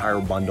get this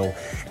entire bundle.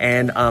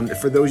 And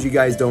for those you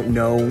guys don't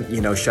know,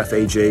 Chef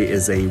AJ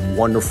is a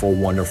wonderful,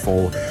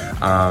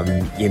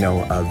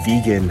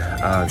 vegan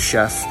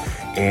chef.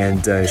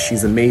 And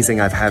she's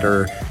amazing. I've had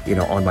her,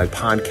 on my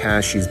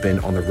podcast. She's been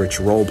on the Rich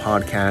Roll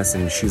podcast,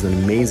 and she's an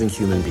amazing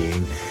human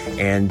being,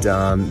 and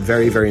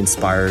very, very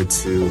inspired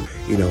to,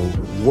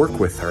 work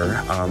with her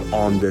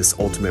on this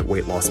Ultimate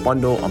Weight Loss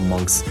Bundle,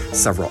 amongst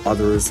several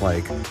others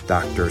like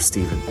Dr.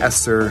 Stephen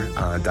Esser,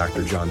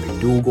 Dr. John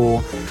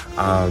McDougall,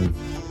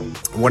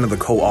 one of the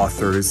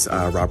co-authors,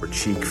 Robert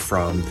Cheek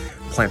from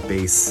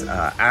Plant-Based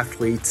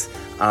Athlete,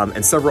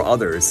 and several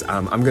others.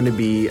 I'm going to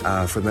be,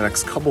 for the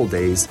next couple of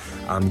days,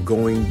 I'm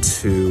going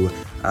to,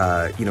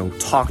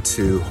 talk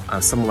to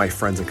some of my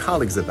friends and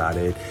colleagues about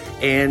it.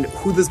 And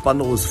who this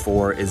bundle is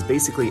for is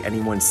basically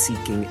anyone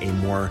seeking a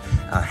more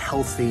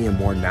healthy and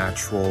more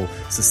natural,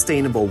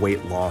 sustainable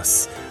weight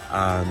loss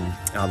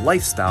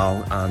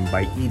lifestyle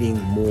by eating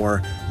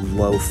more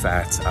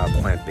low-fat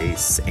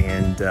plant-based.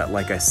 And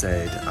like I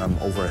said,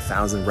 over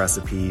 1,000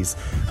 recipes,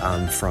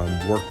 from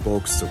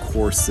workbooks to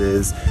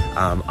courses.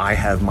 I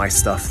have my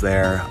stuff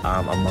there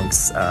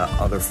amongst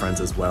other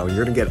friends as well.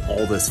 You're going to get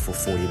all this for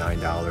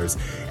 $49.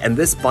 And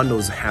this bundle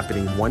is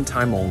happening one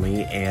time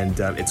only, and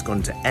it's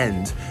going to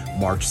end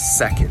March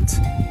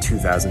 2nd,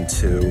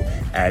 2002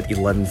 at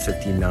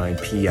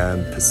 11:59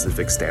 p.m.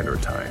 Pacific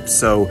Standard Time.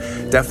 So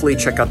definitely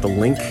check out the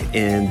link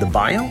in the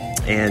bio,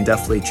 and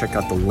definitely check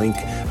out the link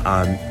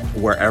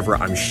wherever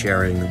I'm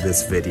sharing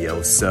this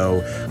video.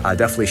 So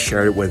definitely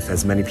share it with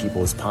as many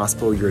people as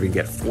possible. You're going to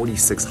get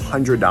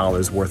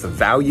 $4,600 worth of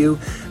value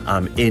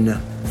in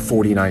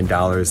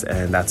 $49,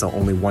 and that's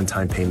only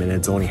one-time payment.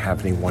 It's only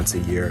happening once a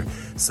year.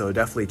 So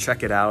definitely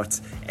check it out,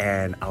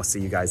 and I'll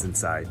see you guys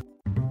inside.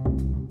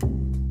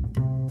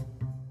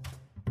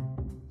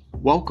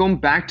 Welcome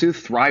back to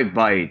Thrive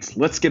Bites.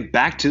 Let's get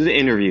back to the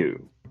interview.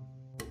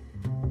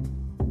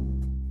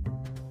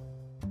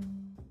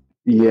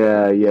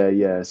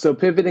 Yeah. So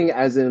pivoting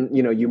as in,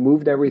 you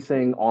moved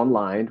everything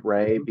online,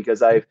 right?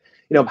 Because I've,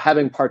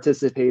 having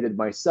participated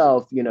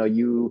myself,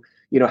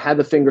 had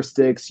the finger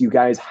sticks, you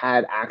guys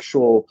had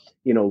actual,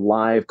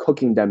 live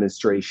cooking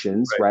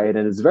demonstrations, right?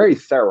 And it's very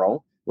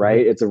thorough,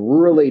 right? It's a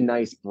really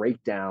nice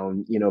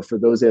breakdown, for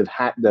those that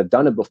have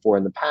done it before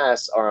in the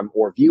past,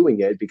 or viewing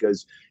it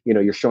because,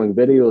 you're showing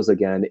videos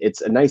again.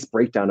 It's a nice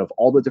breakdown of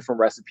all the different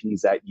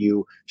recipes that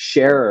you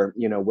share,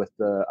 with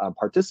the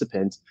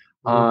participants.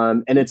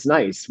 And it's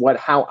nice.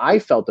 How I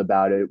felt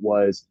about it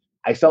was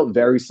I felt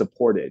very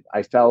supported.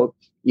 I felt,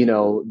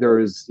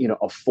 there's,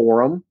 a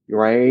forum,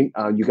 right?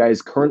 You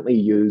guys currently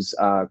use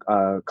a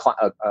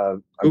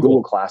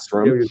Google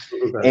Classroom.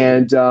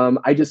 And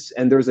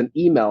and there's an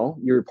email.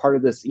 You're part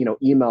of this,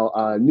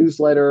 email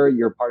newsletter.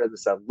 You're part of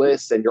this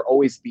list, and you're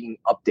always being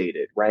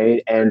updated,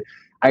 right? And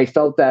I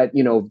felt that,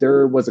 if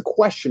there was a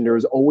question, there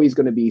was always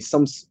going to be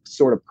some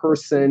sort of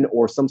person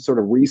or some sort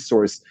of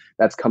resource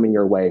that's coming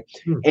your way.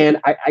 And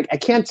I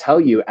can't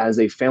tell you, as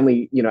a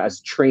family,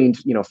 as trained,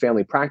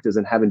 family practice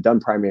and having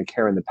done primary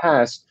care in the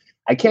past,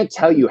 I can't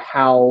tell you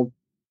how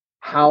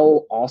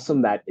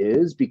awesome that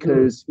is,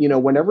 because,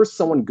 whenever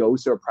someone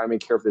goes to a primary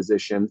care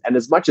physician, and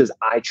as much as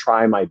I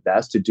try my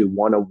best to do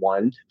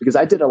one-on-one, because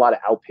I did a lot of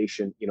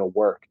outpatient,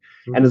 work,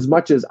 and as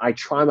much as I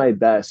try my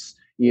best,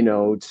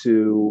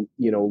 to,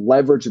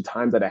 leverage the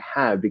time that I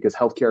have, because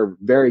healthcare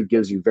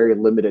gives you very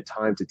limited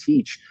time to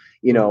teach,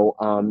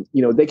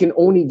 they can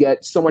only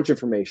get so much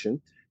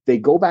information. They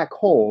go back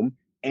home,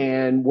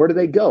 and where do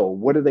they go?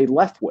 What are they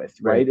left with,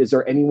 right? Is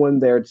there anyone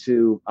there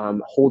to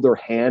hold their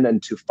hand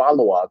and to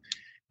follow up?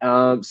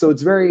 So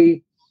it's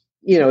very,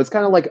 it's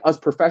kind of like us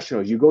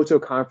professionals. You go to a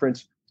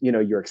conference,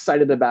 you're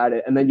excited about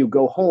it, and then you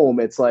go home.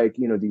 It's like,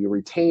 do you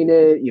retain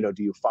it?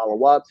 Do you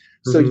follow up?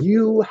 So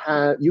you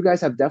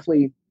guys have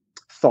definitely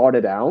thought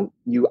it out.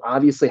 You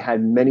obviously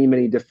had many,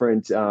 many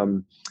different,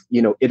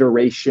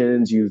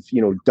 iterations. You've,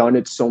 done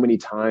it so many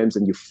times,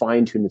 and you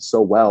fine-tuned it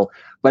so well.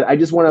 But I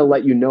just want to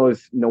let you know,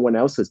 if no one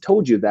else has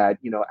told you that,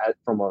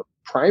 from a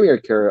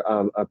primary care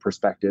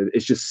perspective,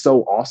 it's just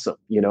so awesome,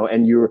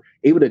 and you're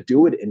able to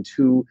do it in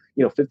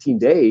 15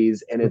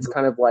 days. And it's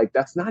kind of like,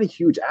 that's not a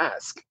huge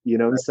ask. You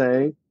know what I'm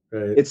saying?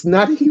 Right. It's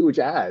not a huge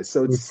ask.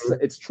 So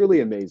it's truly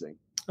amazing.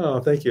 Oh,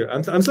 thank you.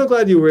 I'm so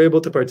glad you were able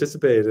to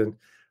participate. And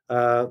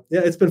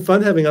it's been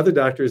fun having other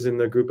doctors in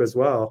the group as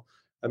well.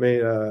 I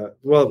mean,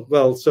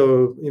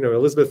 so,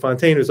 Elizabeth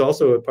Fontaine, who's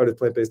also a part of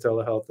Plant-Based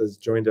Telehealth, has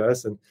joined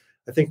us. And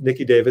I think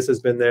Nikki Davis has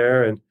been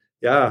there. And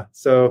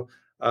so,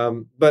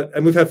 and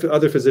we've had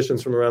other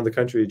physicians from around the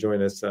country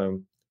join us.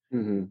 And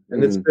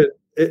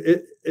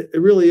it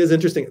really is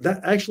interesting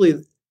that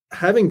actually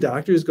having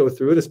doctors go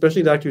through it,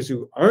 especially doctors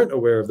who aren't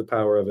aware of the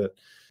power of it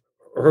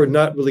or are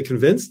not really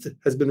convinced,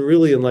 has been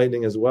really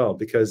enlightening as well,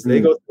 because they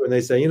go through and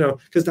they say,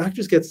 because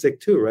doctors get sick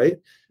too, right?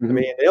 I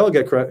mean, they all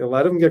get a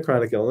lot of them get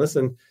chronic illness.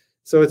 And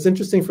so it's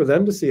interesting for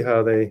them to see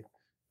how they.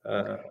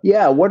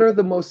 What are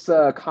the most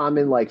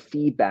common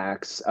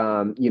feedbacks,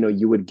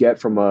 you would get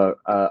from a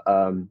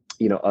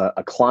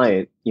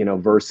client,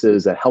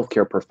 versus a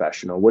healthcare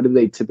professional? What do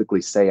they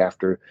typically say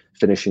after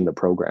finishing the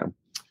program?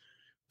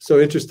 So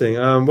interesting.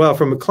 Well,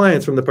 from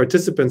the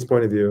participants'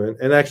 point of view,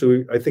 and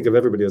actually, I think of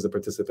everybody as a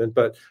participant,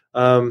 but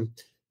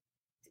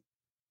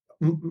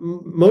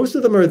most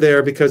of them are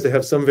there because they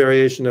have some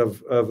variation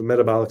of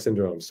metabolic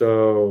syndrome.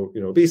 So,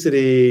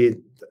 obesity,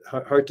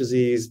 heart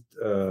disease,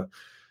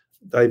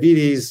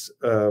 diabetes,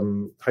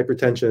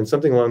 hypertension,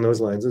 something along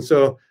those lines. And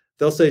so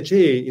they'll say,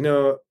 gee,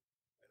 the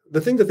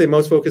thing that they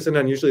most focus in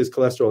on usually is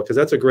cholesterol, because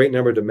that's a great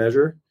number to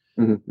measure.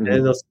 And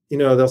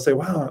they'll say,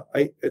 wow,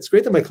 it's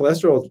great that my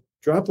cholesterol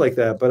dropped like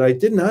that, but I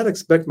did not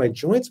expect my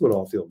joints would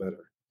all feel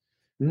better.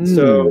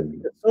 So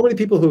many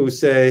people who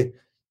say,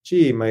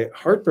 gee, my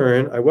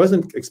heartburn, I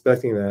wasn't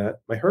expecting that.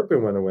 My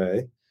heartburn went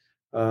away.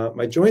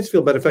 My joints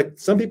feel better. In fact,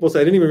 some people say,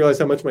 I didn't even realize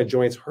how much my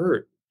joints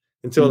hurt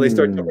until they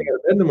start jumping out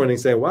of bed in the morning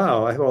saying,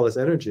 wow, I have all this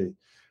energy.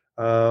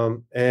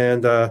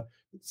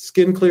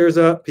 Skin clears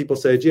up. People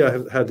say, gee, I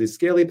have had these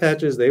scaly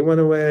patches. They went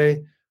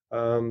away.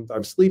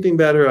 I'm sleeping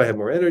better. I have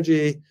more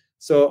energy.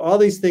 So all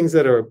these things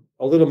that are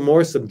a little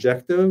more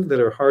subjective, that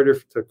are harder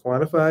to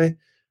quantify,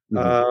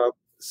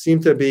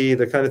 seem to be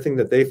the kind of thing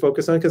that they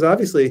focus on. Because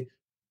obviously,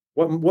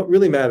 what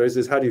really matters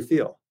is, how do you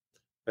feel?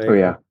 Right? Oh,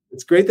 yeah.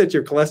 It's great that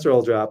your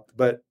cholesterol dropped,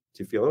 but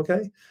do you feel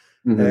okay?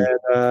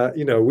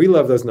 And, we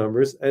love those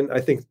numbers. And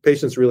I think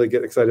patients really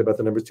get excited about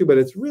the numbers too. But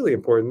it's really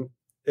important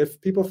if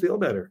people feel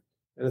better.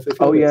 And if they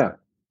feel better.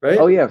 Right?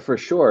 Oh yeah, for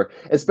sure.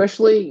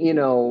 Especially,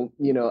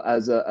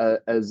 as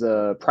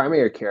a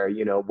primary care,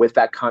 with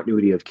that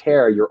continuity of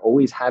care, you're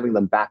always having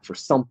them back for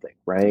something,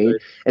 right?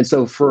 And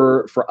so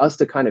for us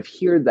to kind of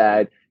hear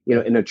that,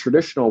 in a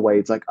traditional way,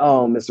 it's like,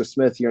 oh, Mr.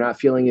 Smith, you're not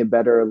feeling it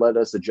better. Let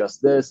us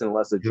adjust this and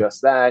let's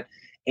adjust that.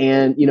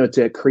 And,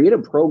 to create a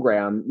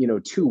program,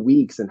 2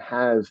 weeks and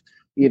have,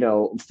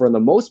 for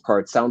the most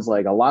part, sounds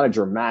like a lot of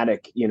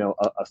dramatic,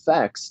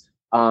 effects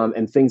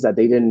and things that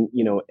they didn't,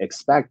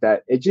 expect,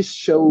 that it just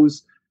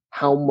shows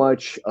how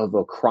much of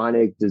a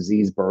chronic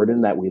disease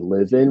burden that we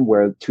live in,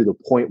 where to the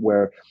point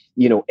where,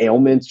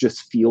 ailments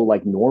just feel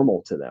like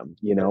normal to them.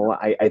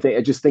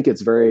 I just think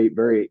it's very,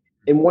 very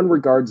in one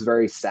regards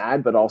very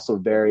sad, but also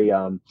very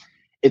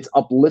it's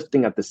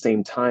uplifting at the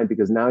same time,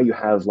 because now you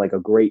have like a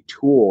great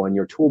tool in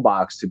your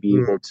toolbox to be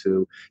able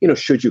to,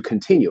 should you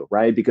continue,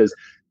 right? Because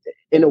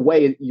in a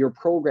way, your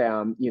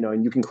program,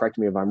 and you can correct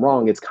me if I'm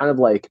wrong, it's kind of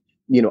like,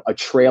 a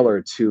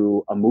trailer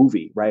to a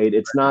movie, right?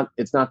 It's not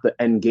the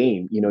end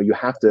game. You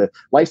have to,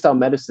 lifestyle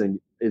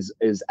medicine is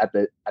at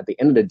the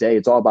end of the day,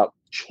 it's all about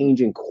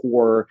changing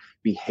core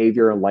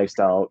behavior and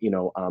lifestyle,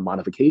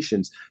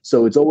 modifications.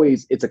 So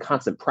it's a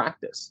constant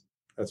practice.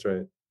 That's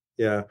right.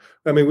 Yeah.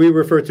 I mean, we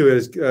refer to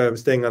it as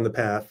staying on the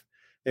path,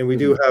 and we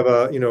do have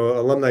a,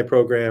 alumni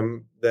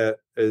program that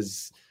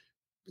is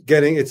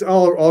it's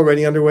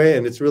already underway,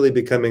 and it's really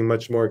becoming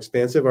much more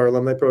expansive, our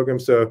alumni program.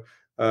 So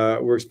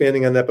we're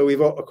expanding on that. But we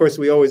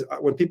always,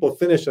 when people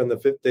finish on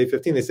the day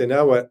 15, they say,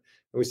 now what?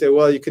 And we say,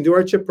 well, you can do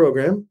our CHIP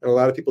program. And a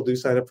lot of people do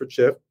sign up for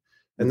CHIP.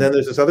 And then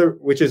there's this other,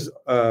 which is,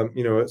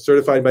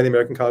 certified by the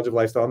American College of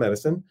Lifestyle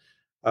Medicine.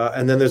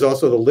 And then there's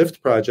also the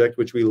LIFT project,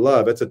 which we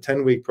love. It's a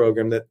 10-week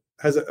program that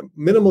has a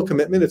minimal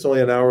commitment. It's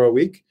only an hour a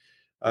week.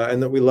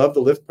 And that we love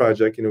the LIFT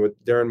project,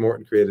 with Darren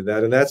Morton created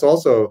that. And that's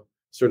also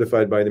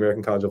certified by the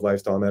American College of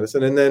Lifestyle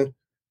Medicine. And then,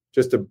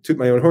 just to toot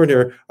my own horn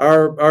here,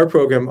 our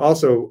program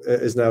also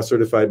is now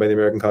certified by the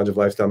American College of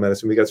Lifestyle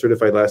Medicine. We got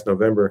certified last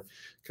November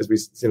because we,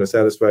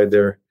 satisfied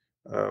their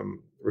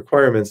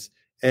requirements.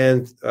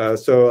 And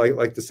so I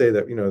like to say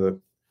that,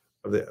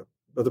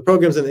 of the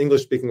programs in the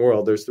English-speaking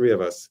world, there's 3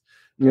 of us.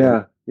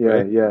 Yeah,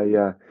 right?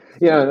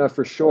 no,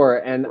 for sure.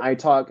 And I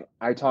talk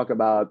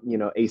about,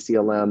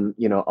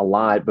 ACLM, a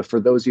lot, but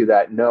for those of you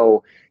that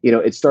know,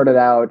 it started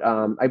out,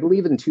 I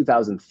believe in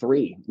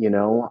 2003,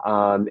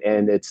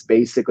 and it's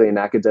basically an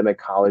academic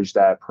college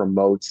that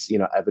promotes,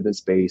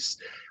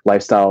 evidence-based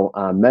lifestyle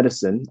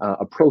medicine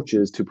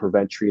approaches to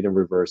prevent, treat, and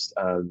reverse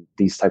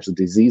these types of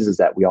diseases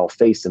that we all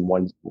face in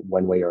one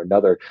way or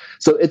another.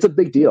 So it's a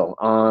big deal,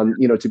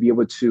 to be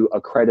able to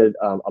accredit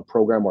a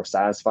program or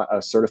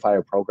certify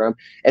a program.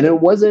 And it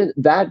wasn't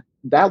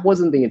that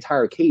wasn't the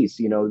entire case.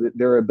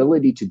 Their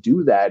ability to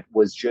do that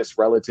was just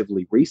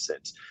relatively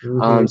recent.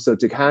 So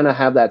to kind of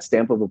have that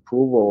stamp of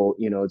approval,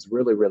 it's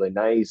really, really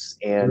nice.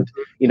 And,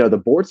 the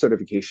board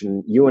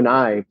certification, you and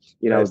I,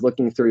 I was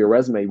looking through your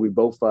resume. We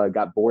both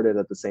got boarded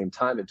at the same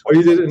time in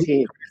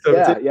 2017.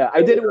 Yeah.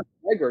 I did it with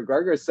Gregor.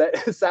 Gregor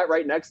sat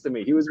right next to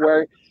me.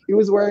 I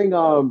was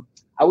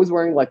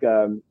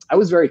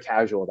very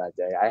casual that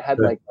day. I had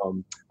like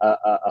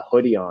a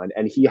hoodie on,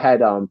 and he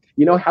had how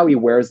he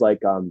wears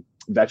like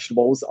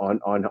vegetables on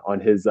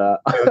his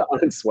on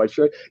his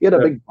sweatshirt. He had a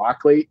big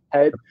broccoli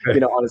head,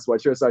 on his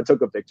sweatshirt. So I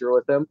took a picture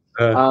with him.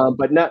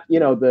 But now,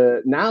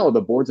 now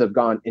the boards have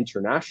gone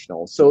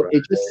international. So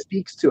it just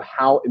speaks to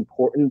how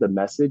important the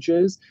message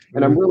is.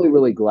 And I'm really,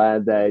 really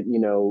glad that,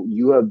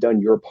 you have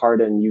done your part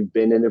and you've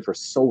been in it for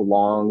so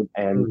long.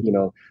 And,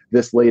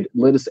 this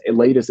latest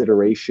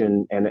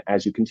iteration, and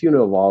as you continue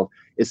to evolve,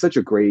 is such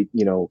a great,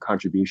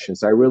 contribution.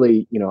 So I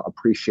really,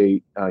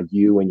 appreciate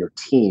you and your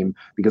team,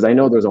 because I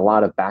know there's a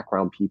lot of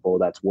background people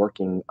that's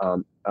working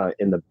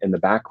in the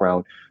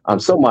background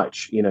so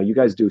much. You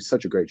guys do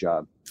such a great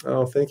job.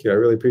 Oh, thank you. I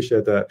really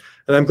appreciate that.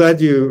 And I'm glad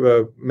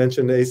you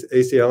mentioned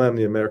ACLM,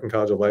 the American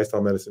College of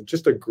Lifestyle Medicine.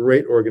 Just a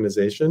great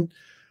organization.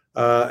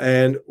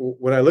 And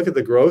when I look at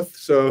the growth,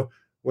 so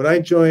when I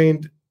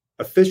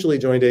officially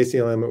joined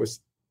ACLM, it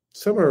was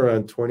somewhere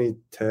around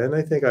 2010,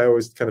 I think. I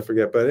always kind of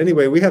forget. But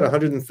anyway, we had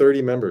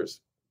 130 members.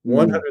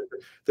 100.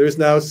 There's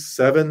now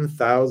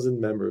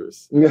 7,000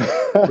 members.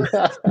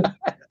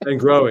 And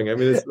growing. I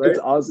mean, it's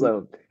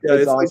awesome. Yeah,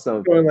 it's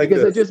awesome. Like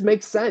because it just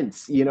makes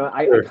sense.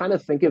 I kind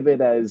of think of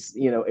it as,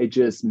 it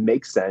just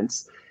makes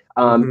sense.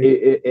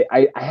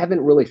 I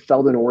haven't really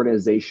felt an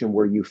organization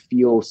where you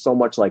feel so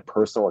much like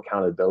personal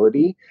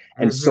accountability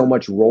and so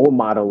much role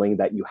modeling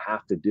that you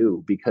have to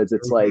do, because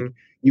it's like,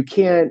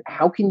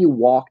 how can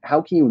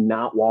you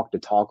not walk the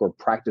talk or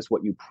practice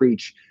what you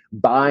preach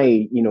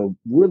by,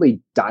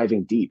 really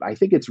diving deep? I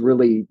think it's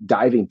really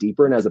diving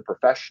deeper. And as a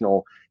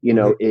professional,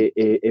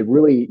 it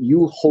really,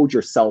 you hold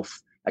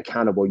yourself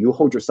accountable. You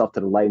hold yourself to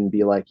the light and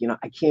be like,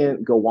 I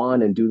can't go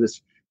on and do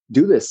this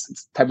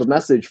type of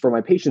message for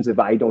my patients if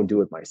I don't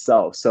do it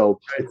myself. So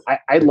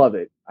I love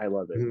it. I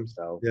love it.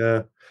 So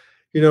yeah,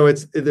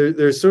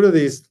 there's sort of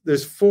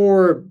there's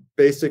 4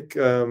 basic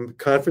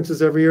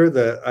conferences every year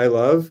that I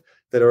love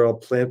that are all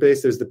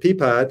plant-based. There's the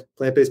PPOD,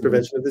 Plant-Based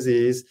Prevention of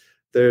Disease.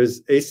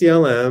 There's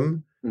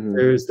ACLM.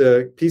 There's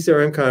the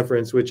PCRM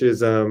conference, which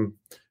is the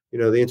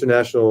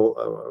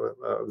international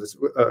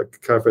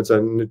conference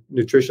on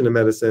nutrition and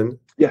medicine.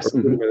 Yes.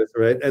 Medicine,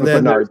 right? And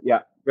then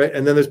right.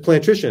 And then there's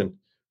Plantrition.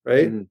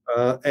 Right.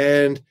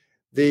 And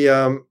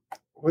the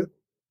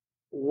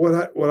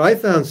what I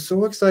found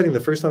so exciting the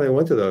first time I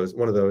went to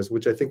one of those,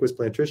 which I think was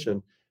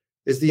Plantrition,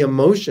 is the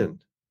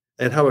emotion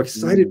and how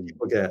excited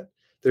people get.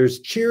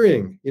 There's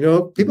cheering.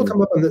 People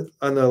come up on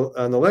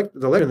the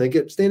lecture and they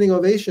get standing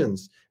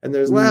ovations, and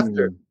there's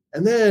laughter,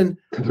 and then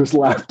there's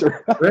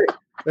laughter.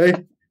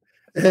 right.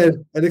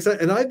 and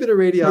I've been a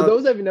radiologist. For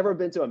those that have never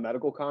been to a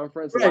medical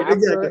conference, right, laughter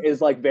exactly.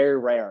 is like very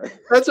rare.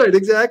 That's right,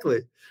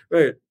 exactly.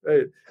 Right.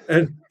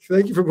 And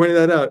thank you for pointing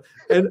that out.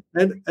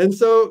 And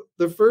so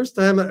the first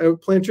time I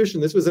played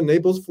nutrition, this was in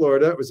Naples,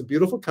 Florida. It was a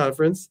beautiful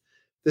conference.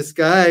 This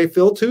guy,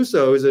 Phil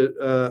Tuso, is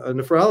a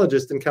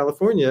nephrologist in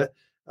California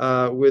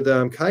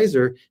with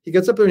Kaiser. He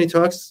gets up there and he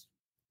talks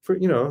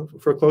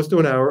for close to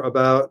an hour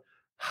about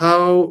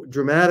how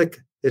dramatic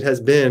it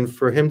has been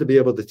for him to be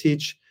able to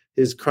teach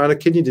his chronic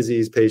kidney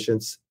disease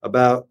patients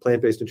about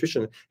plant-based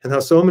nutrition and how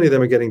so many of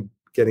them are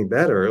getting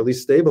better, or at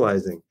least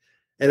stabilizing.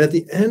 And at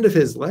the end of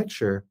his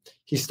lecture,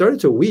 he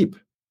started to weep.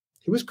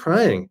 He was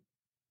crying.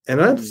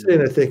 And I'm sitting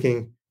there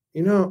thinking,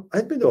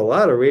 I've been to a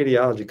lot of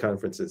radiology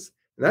conferences,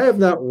 and I have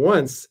not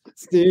once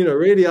seen a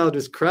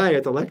radiologist cry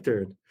at the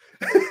lectern.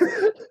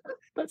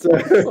 That's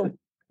awesome.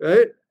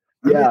 Right?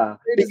 Yeah,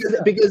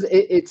 because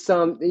it's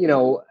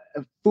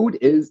food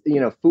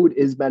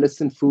is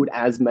medicine, food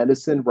as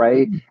medicine,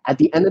 right? Mm-hmm. At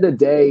the end of the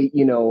day,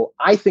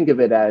 I think of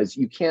it as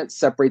you can't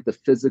separate the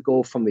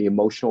physical from the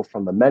emotional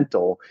from the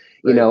mental,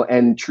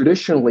 and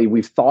traditionally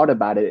we've thought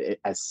about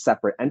it as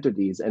separate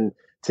entities. And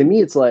to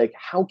me, it's like,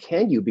 how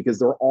can you? Because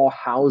they're all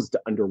housed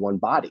under one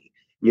body.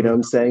 You know what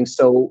I'm saying?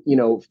 So,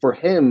 for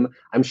him,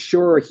 I'm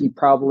sure he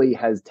probably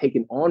has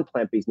taken on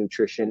plant-based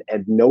nutrition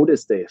and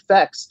noticed the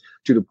effects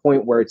to the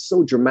point where it's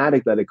so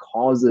dramatic that it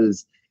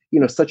causes,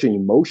 such an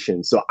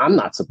emotion. So I'm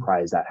not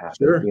surprised that happened.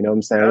 Sure. You know what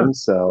I'm saying? Yeah.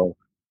 So,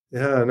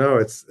 yeah, no,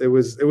 it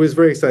was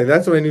very exciting.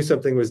 That's when I knew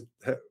something was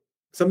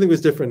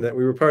different, that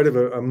we were part of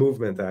a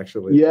movement,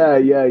 actually.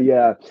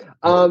 Yeah.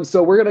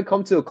 So we're going to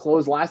come to a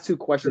close. Last two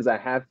questions I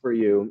have for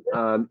you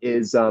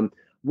is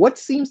what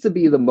seems to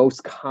be the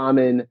most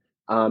common,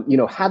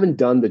 having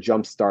done the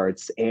jump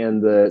starts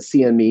and the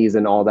CMEs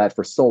and all that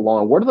for so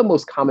long, what are the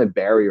most common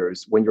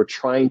barriers when you're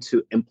trying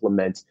to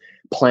implement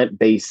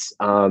plant-based,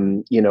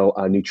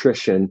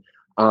 nutrition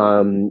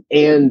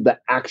and the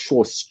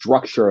actual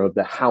structure of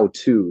the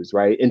how-tos,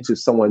 right, into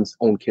someone's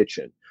own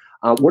kitchen?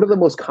 What are the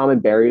most common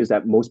barriers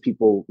that most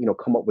people,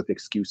 come up with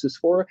excuses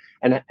for,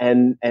 and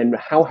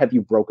how have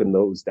you broken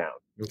those down?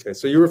 Okay,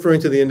 so you're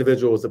referring to the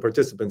individuals, the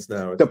participants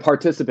now. The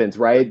participants,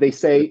 right? They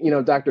say,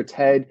 Dr.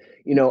 Ted,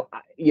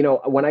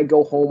 when I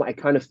go home, I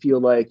kind of feel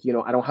like,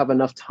 I don't have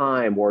enough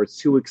time, or it's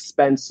too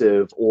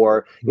expensive,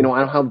 or, I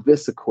don't have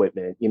this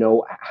equipment.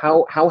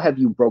 How have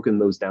you broken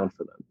those down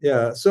for them?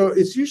 Yeah, so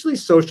it's usually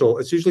social.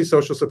 It's usually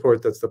social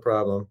support that's the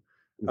problem.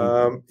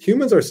 Mm-hmm.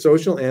 Humans are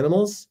social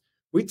animals.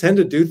 We tend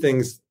to do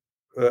things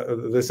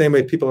the same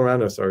way people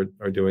around us are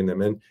doing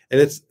them. And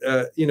it's,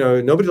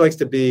 nobody likes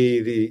to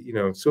be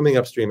the, swimming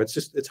upstream.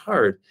 It's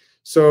hard.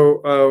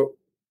 So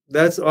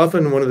that's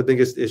often one of the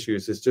biggest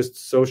issues, is just the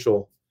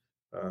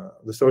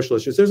social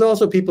issues. There's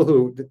also people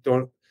who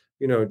don't,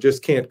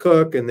 just can't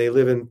cook, and they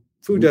live in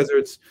food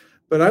deserts.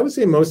 But I would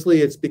say mostly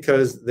it's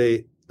because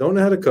they don't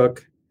know how to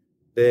cook,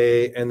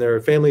 and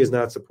their family is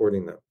not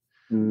supporting them.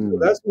 So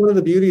that's one of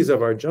the beauties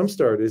of our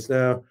Jumpstart is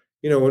now,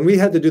 when we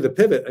had to do the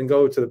pivot and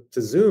go to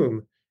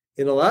Zoom,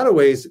 in a lot of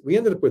ways, we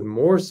ended up with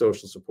more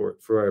social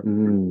support for our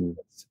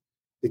participants,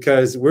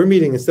 because we're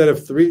meeting, instead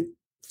of three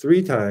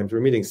times,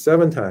 we're meeting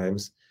 7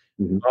 times,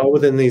 all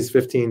within these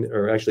 15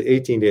 or actually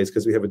 18 days,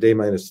 because we have a day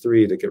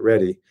 -3 to get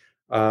ready.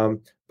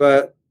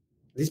 But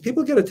these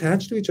people get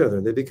attached to each other.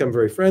 They become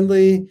very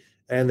friendly,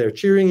 and they're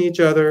cheering each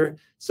other.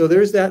 So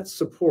there's that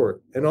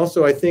support. And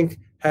also, I think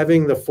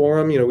having the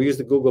forum, we use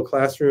the Google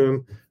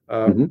Classroom,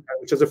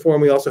 which is a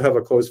forum. We also have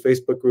a closed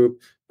Facebook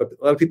group, but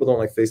a lot of people don't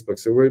like Facebook.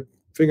 So we're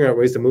figuring out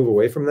ways to move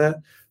away from that.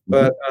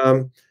 But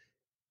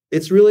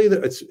it's really,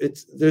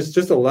 there's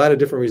just a lot of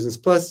different reasons.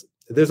 Plus,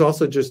 there's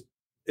also just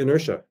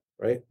inertia,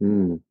 right?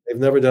 They've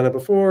never done it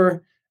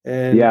before.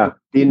 And yeah,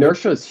 the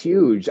inertia is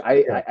huge.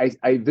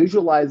 I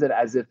visualize it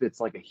as if it's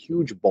like a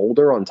huge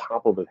boulder on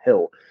top of a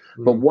hill.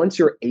 But once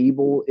you're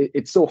able,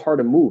 it's so hard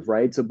to move,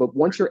 right? So, but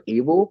once you're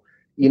able,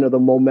 the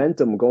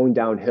momentum going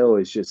downhill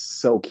is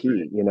just so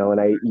key,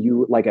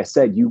 and like I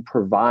said, you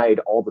provide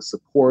all the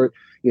support,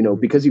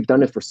 because you've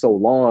done it for so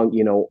long,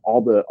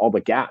 all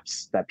the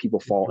gaps that people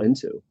fall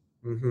into.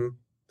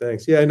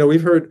 Thanks. Yeah, I know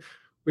we've heard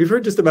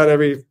just about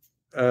every,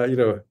 I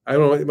don't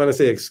want to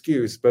say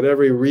excuse, but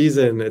every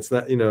reason it's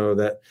not,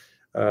 that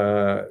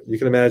you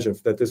can imagine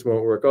that this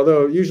won't work.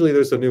 Although usually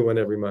there's a new one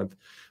every month.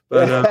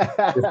 But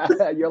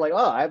you're like,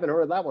 oh, I haven't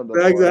heard of that one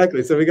before.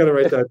 Exactly. So we got to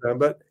write that down.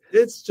 But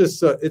it's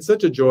just it's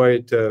such a joy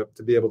to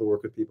be able to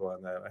work with people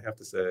on that, I have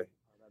to say.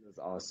 That is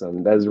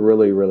awesome. That is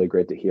really, really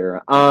great to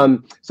hear.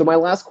 So my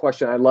last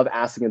question, I love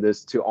asking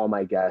this to all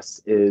my guests,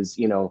 is,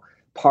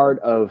 part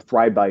of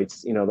Thrive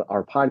Bites,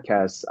 our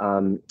podcast,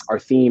 our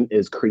theme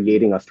is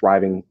creating a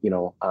thriving,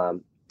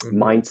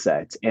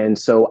 mindset. And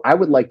so I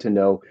would like to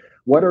know,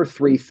 what are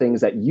 3 things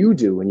that you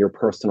do in your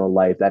personal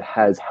life that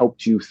has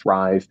helped you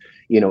thrive,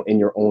 in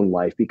your own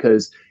life?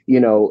 Because,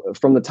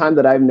 from the time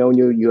that I've known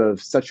you, you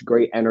have such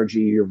great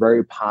energy. You're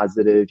very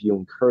positive. You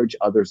encourage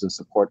others and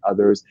support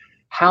others.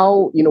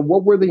 How,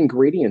 what were the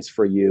ingredients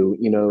for you,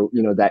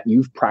 that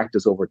you've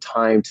practiced over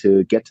time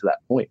to get to that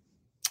point?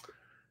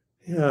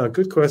 Yeah,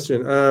 good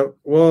question.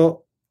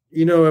 Well,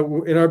 in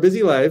our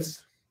busy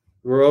lives,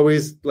 we're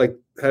always like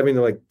having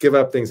to like give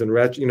up things and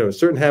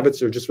certain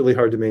habits are just really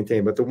hard to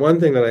maintain. But the one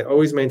thing that I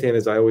always maintain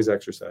is I always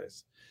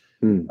exercise.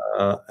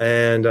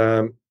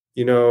 I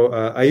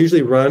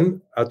usually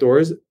run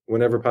outdoors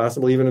whenever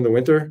possible, even in the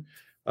winter.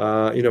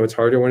 It's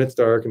harder when it's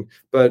dark,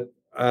 but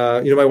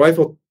my wife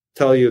will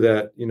tell you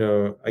that,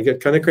 I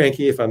get kind of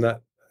cranky if I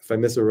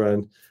miss a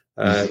run.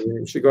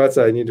 You should go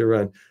outside, you need to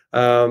run.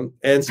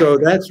 And so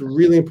that's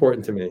really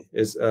important to me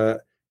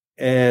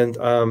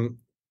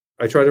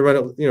I try to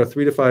run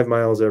 3 to 5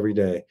 miles every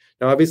day.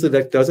 Now, obviously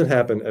that doesn't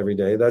happen every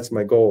day. That's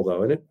my goal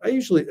though. And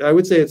I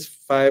would say it's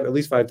at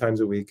least 5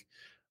 times a week.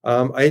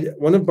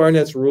 One of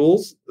Barnett's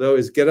rules though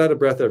is get out of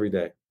breath every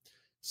day.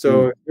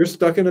 So if you're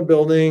stuck in a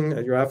building,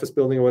 at your office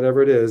building or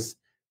whatever it is,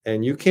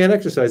 and you can't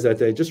exercise that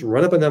day, just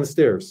run up and down the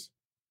stairs.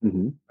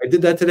 I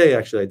did that today,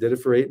 actually. I did it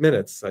for 8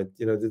 minutes. I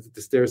did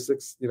the stairs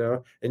 6,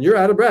 and you're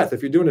out of breath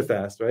if you're doing it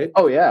fast, right?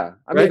 Oh, yeah.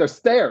 I mean, there's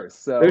stairs.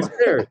 So there's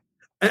stairs.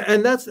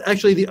 And that's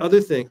actually the other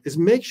thing is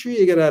make sure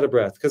you get out of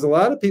breath. Because a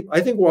lot of people,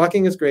 I think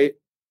walking is great.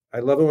 I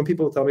love it when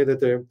people tell me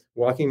that they're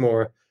walking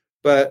more,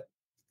 but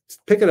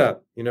pick it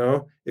up.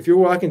 If you're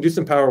walking, do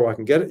some power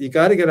walking. You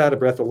got to get out of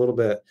breath a little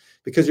bit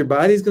because your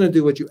body's going to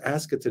do what you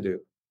ask it to do.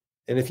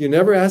 And if you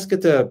never ask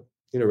it to,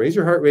 raise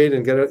your heart rate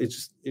and get it,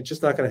 it's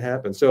just not going to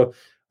happen. So,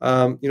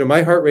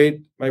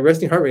 my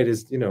resting heart rate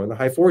is, in the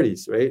high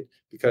 40s, right?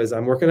 Because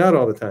I'm working out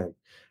all the time.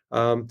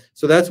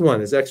 So that's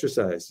one is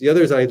exercise. The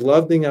other is I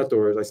love being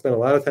outdoors. I spend a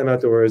lot of time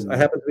outdoors. I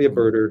happen to be a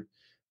birder.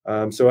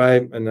 I'm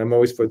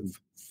always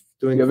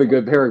doing. You have a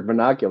good pair of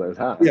binoculars,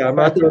 huh? Yeah, I'm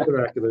out there with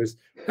binoculars.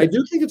 I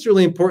do think it's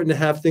really important to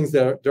have things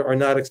that are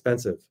not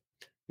expensive.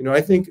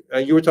 I think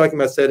you were talking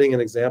about setting an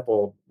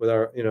example with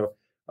our,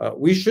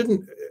 we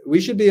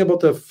should be able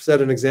to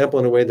set an example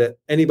in a way that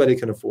anybody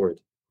can afford.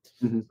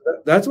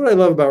 That's what I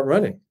love about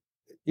running.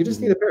 You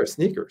just need a pair of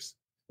sneakers,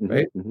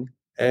 right?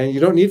 And you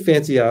don't need a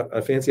fancy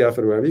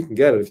outfit or whatever. You can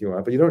get it if you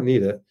want, but you don't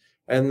need it.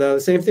 And the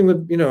same thing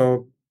with,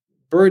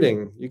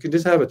 birding. You can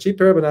just have a cheap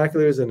pair of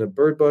binoculars and a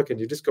bird book, and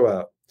you just go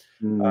out.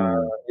 You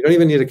don't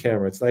even need a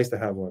camera. It's nice to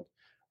have one.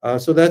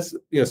 So that's,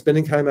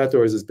 spending time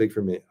outdoors is big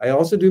for me. I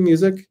also do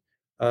music.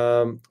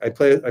 I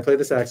play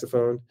the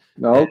saxophone.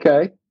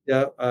 Okay.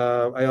 Yeah.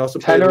 I also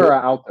tenor or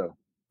alto?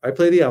 I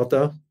play the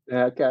alto.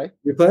 Okay.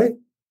 You play?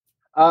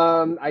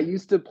 I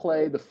used to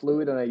play the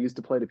flute and I used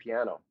to play the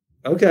piano.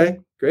 Okay,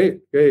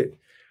 great.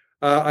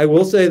 I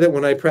will say that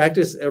when I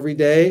practice every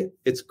day,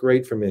 it's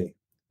great for me.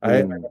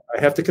 I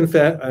have to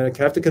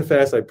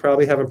confess, I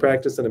probably haven't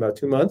practiced in about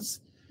 2 months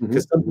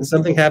because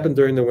something happened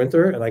during the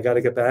winter and I got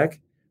to get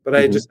back. But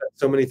I just had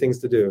so many things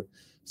to do.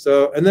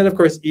 So, and then of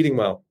course eating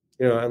well.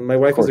 And my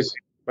wife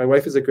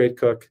is a great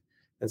cook,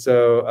 and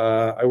so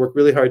I work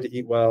really hard to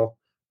eat well.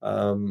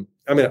 Actually,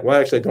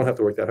 I don't have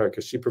to work that hard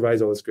because she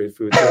provides all this great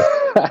food.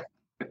 So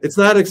it's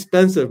not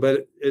expensive,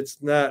 but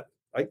it's not.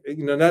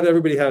 Not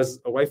everybody has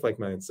a wife like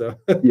mine. So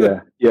yeah,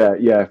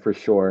 for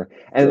sure.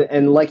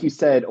 And like you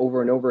said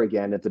over and over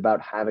again, it's about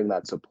having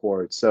that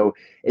support. So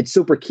it's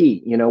super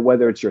key.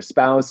 Whether it's your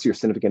spouse, your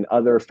significant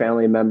other,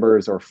 family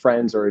members, or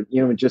friends, or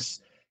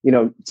just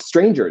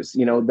strangers,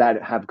 that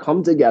have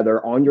come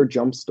together on your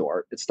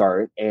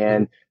Jumpstart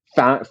and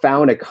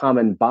found a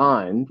common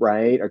bond,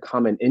 right? A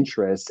common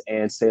interest,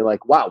 and say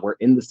like, wow, we're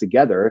in this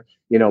together,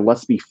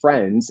 let's be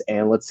friends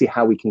and let's see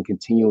how we can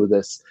continue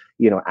this,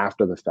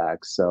 after the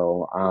fact.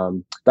 So,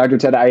 Dr.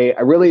 Ted, I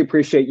really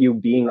appreciate you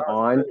being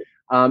on.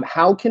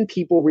 How can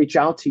people reach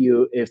out to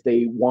you if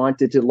they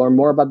wanted to learn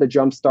more about the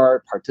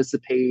Jumpstart,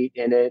 participate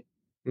in it?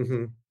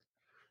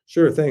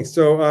 Sure, thanks.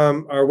 So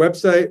our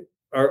website,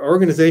 our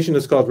organization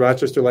is called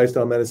Rochester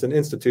Lifestyle Medicine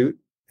Institute,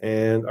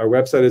 and our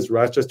website is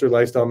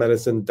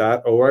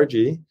rochesterlifestylemedicine.org.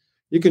 You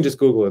can just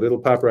Google it; it'll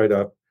pop right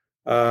up.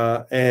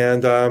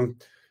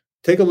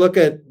 Take a look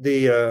at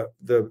the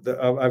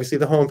obviously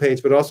the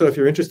homepage, but also if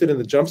you're interested in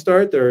the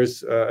Jumpstart,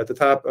 there's at the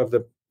top of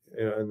the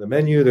in the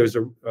menu there's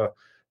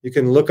you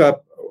can look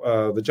up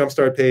the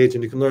Jumpstart page,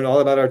 and you can learn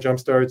all about our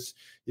Jumpstarts.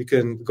 You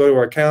can go to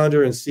our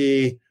calendar and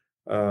see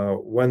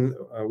when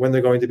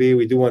they're going to be.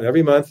 We do one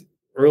every month,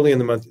 early in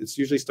the month. It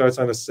usually starts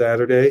on a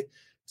Saturday.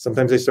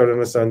 Sometimes they start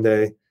on a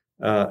Sunday.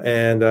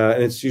 And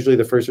it's usually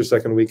the first or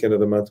second weekend of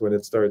the month when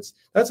it starts.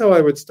 That's how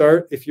I would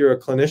start. If you're a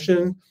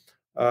clinician,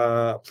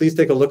 please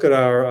take a look at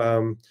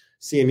our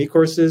CME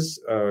courses.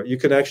 You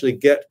can actually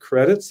get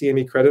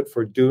CME credit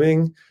for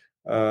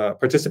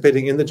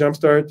participating in the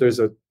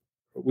Jumpstart.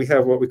 We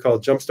have what we call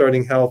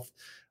Jumpstarting Health,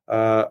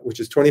 which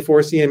is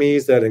 24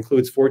 CMEs that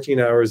includes 14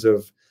 hours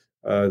of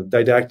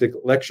didactic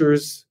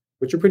lectures,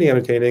 which are pretty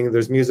entertaining.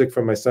 There's music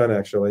from my son,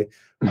 actually.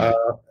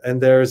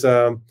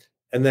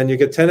 And then you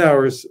get 10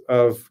 hours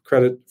of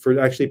credit for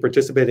actually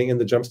participating in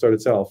the Jumpstart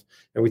itself.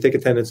 And we take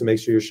attendance and make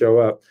sure you show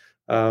up.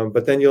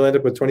 But then you'll end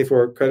up with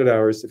 24 credit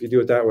hours if you do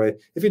it that way.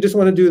 If you just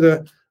want to do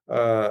the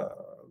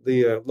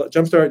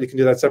Jumpstart, you can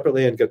do that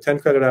separately and get 10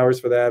 credit hours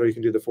for that, or you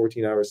can do the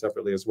 14 hours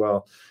separately as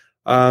well.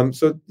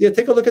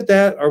 Take a look at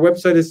that. Our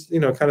website is,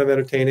 kind of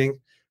entertaining,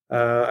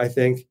 I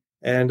think.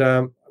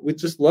 And we'd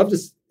just love to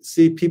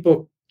see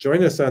people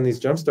join us on these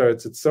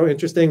jumpstarts. It's so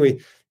interesting. We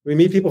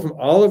meet people from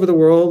all over the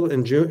world.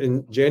 In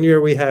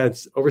January, we had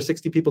over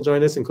 60 people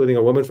join us, including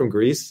a woman from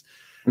Greece.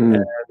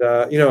 And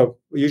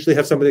we usually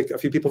have a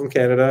few people from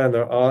Canada, and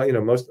they're all,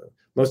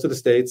 most of the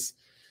states.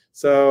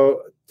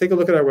 So take a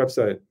look at our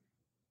website.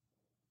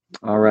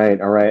 All right.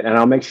 And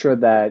I'll make sure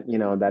that,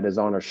 that is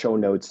on our show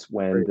notes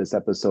when this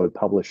episode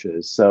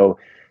publishes. So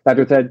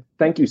Dr. Ted,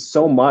 thank you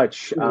so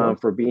much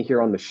for being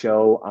here on the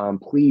show.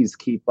 Please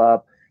keep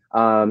up,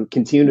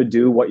 continue to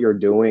do what you're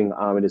doing.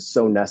 It is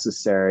so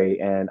necessary.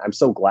 And I'm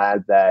so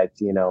glad that,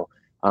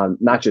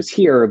 not just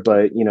here,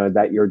 but,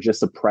 that you're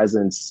just a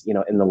presence,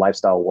 in the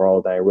lifestyle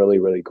world. I really,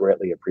 really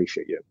greatly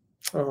appreciate you.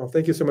 Oh,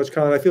 thank you so much,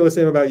 Colin. I feel the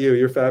same about you.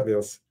 You're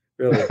fabulous.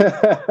 Really.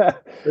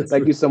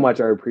 Thank you so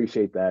much. I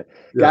appreciate that.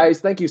 Yeah.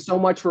 Guys, thank you so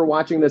much for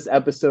watching this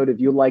episode.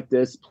 If you like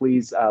this,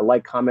 please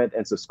like, comment,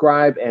 and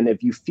subscribe. And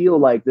if you feel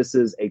like this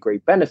is a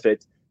great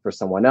benefit for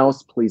someone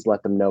else, please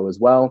let them know as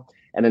well.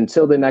 And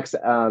until the next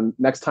time,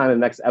 the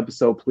next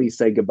episode, please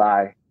say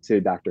goodbye to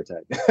Dr.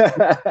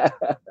 Ted.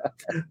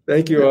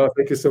 Thank you all.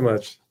 Thank you so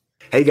much.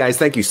 Hey guys,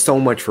 thank you so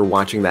much for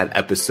watching that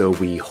episode.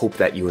 We hope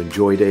that you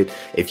enjoyed it.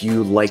 If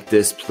you like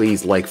this,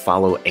 please like,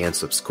 follow, and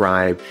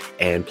subscribe.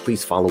 And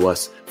please follow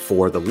us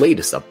for the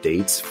latest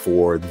updates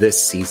for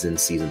this season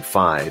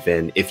 5.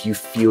 And if you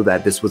feel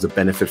that this was a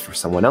benefit for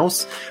someone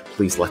else,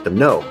 please let them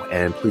know.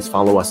 And please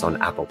follow us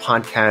on Apple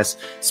Podcasts,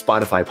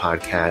 Spotify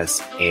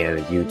Podcasts, and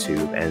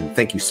YouTube. And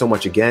thank you so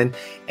much again.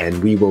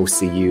 And we will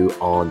see you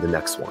on the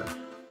next one.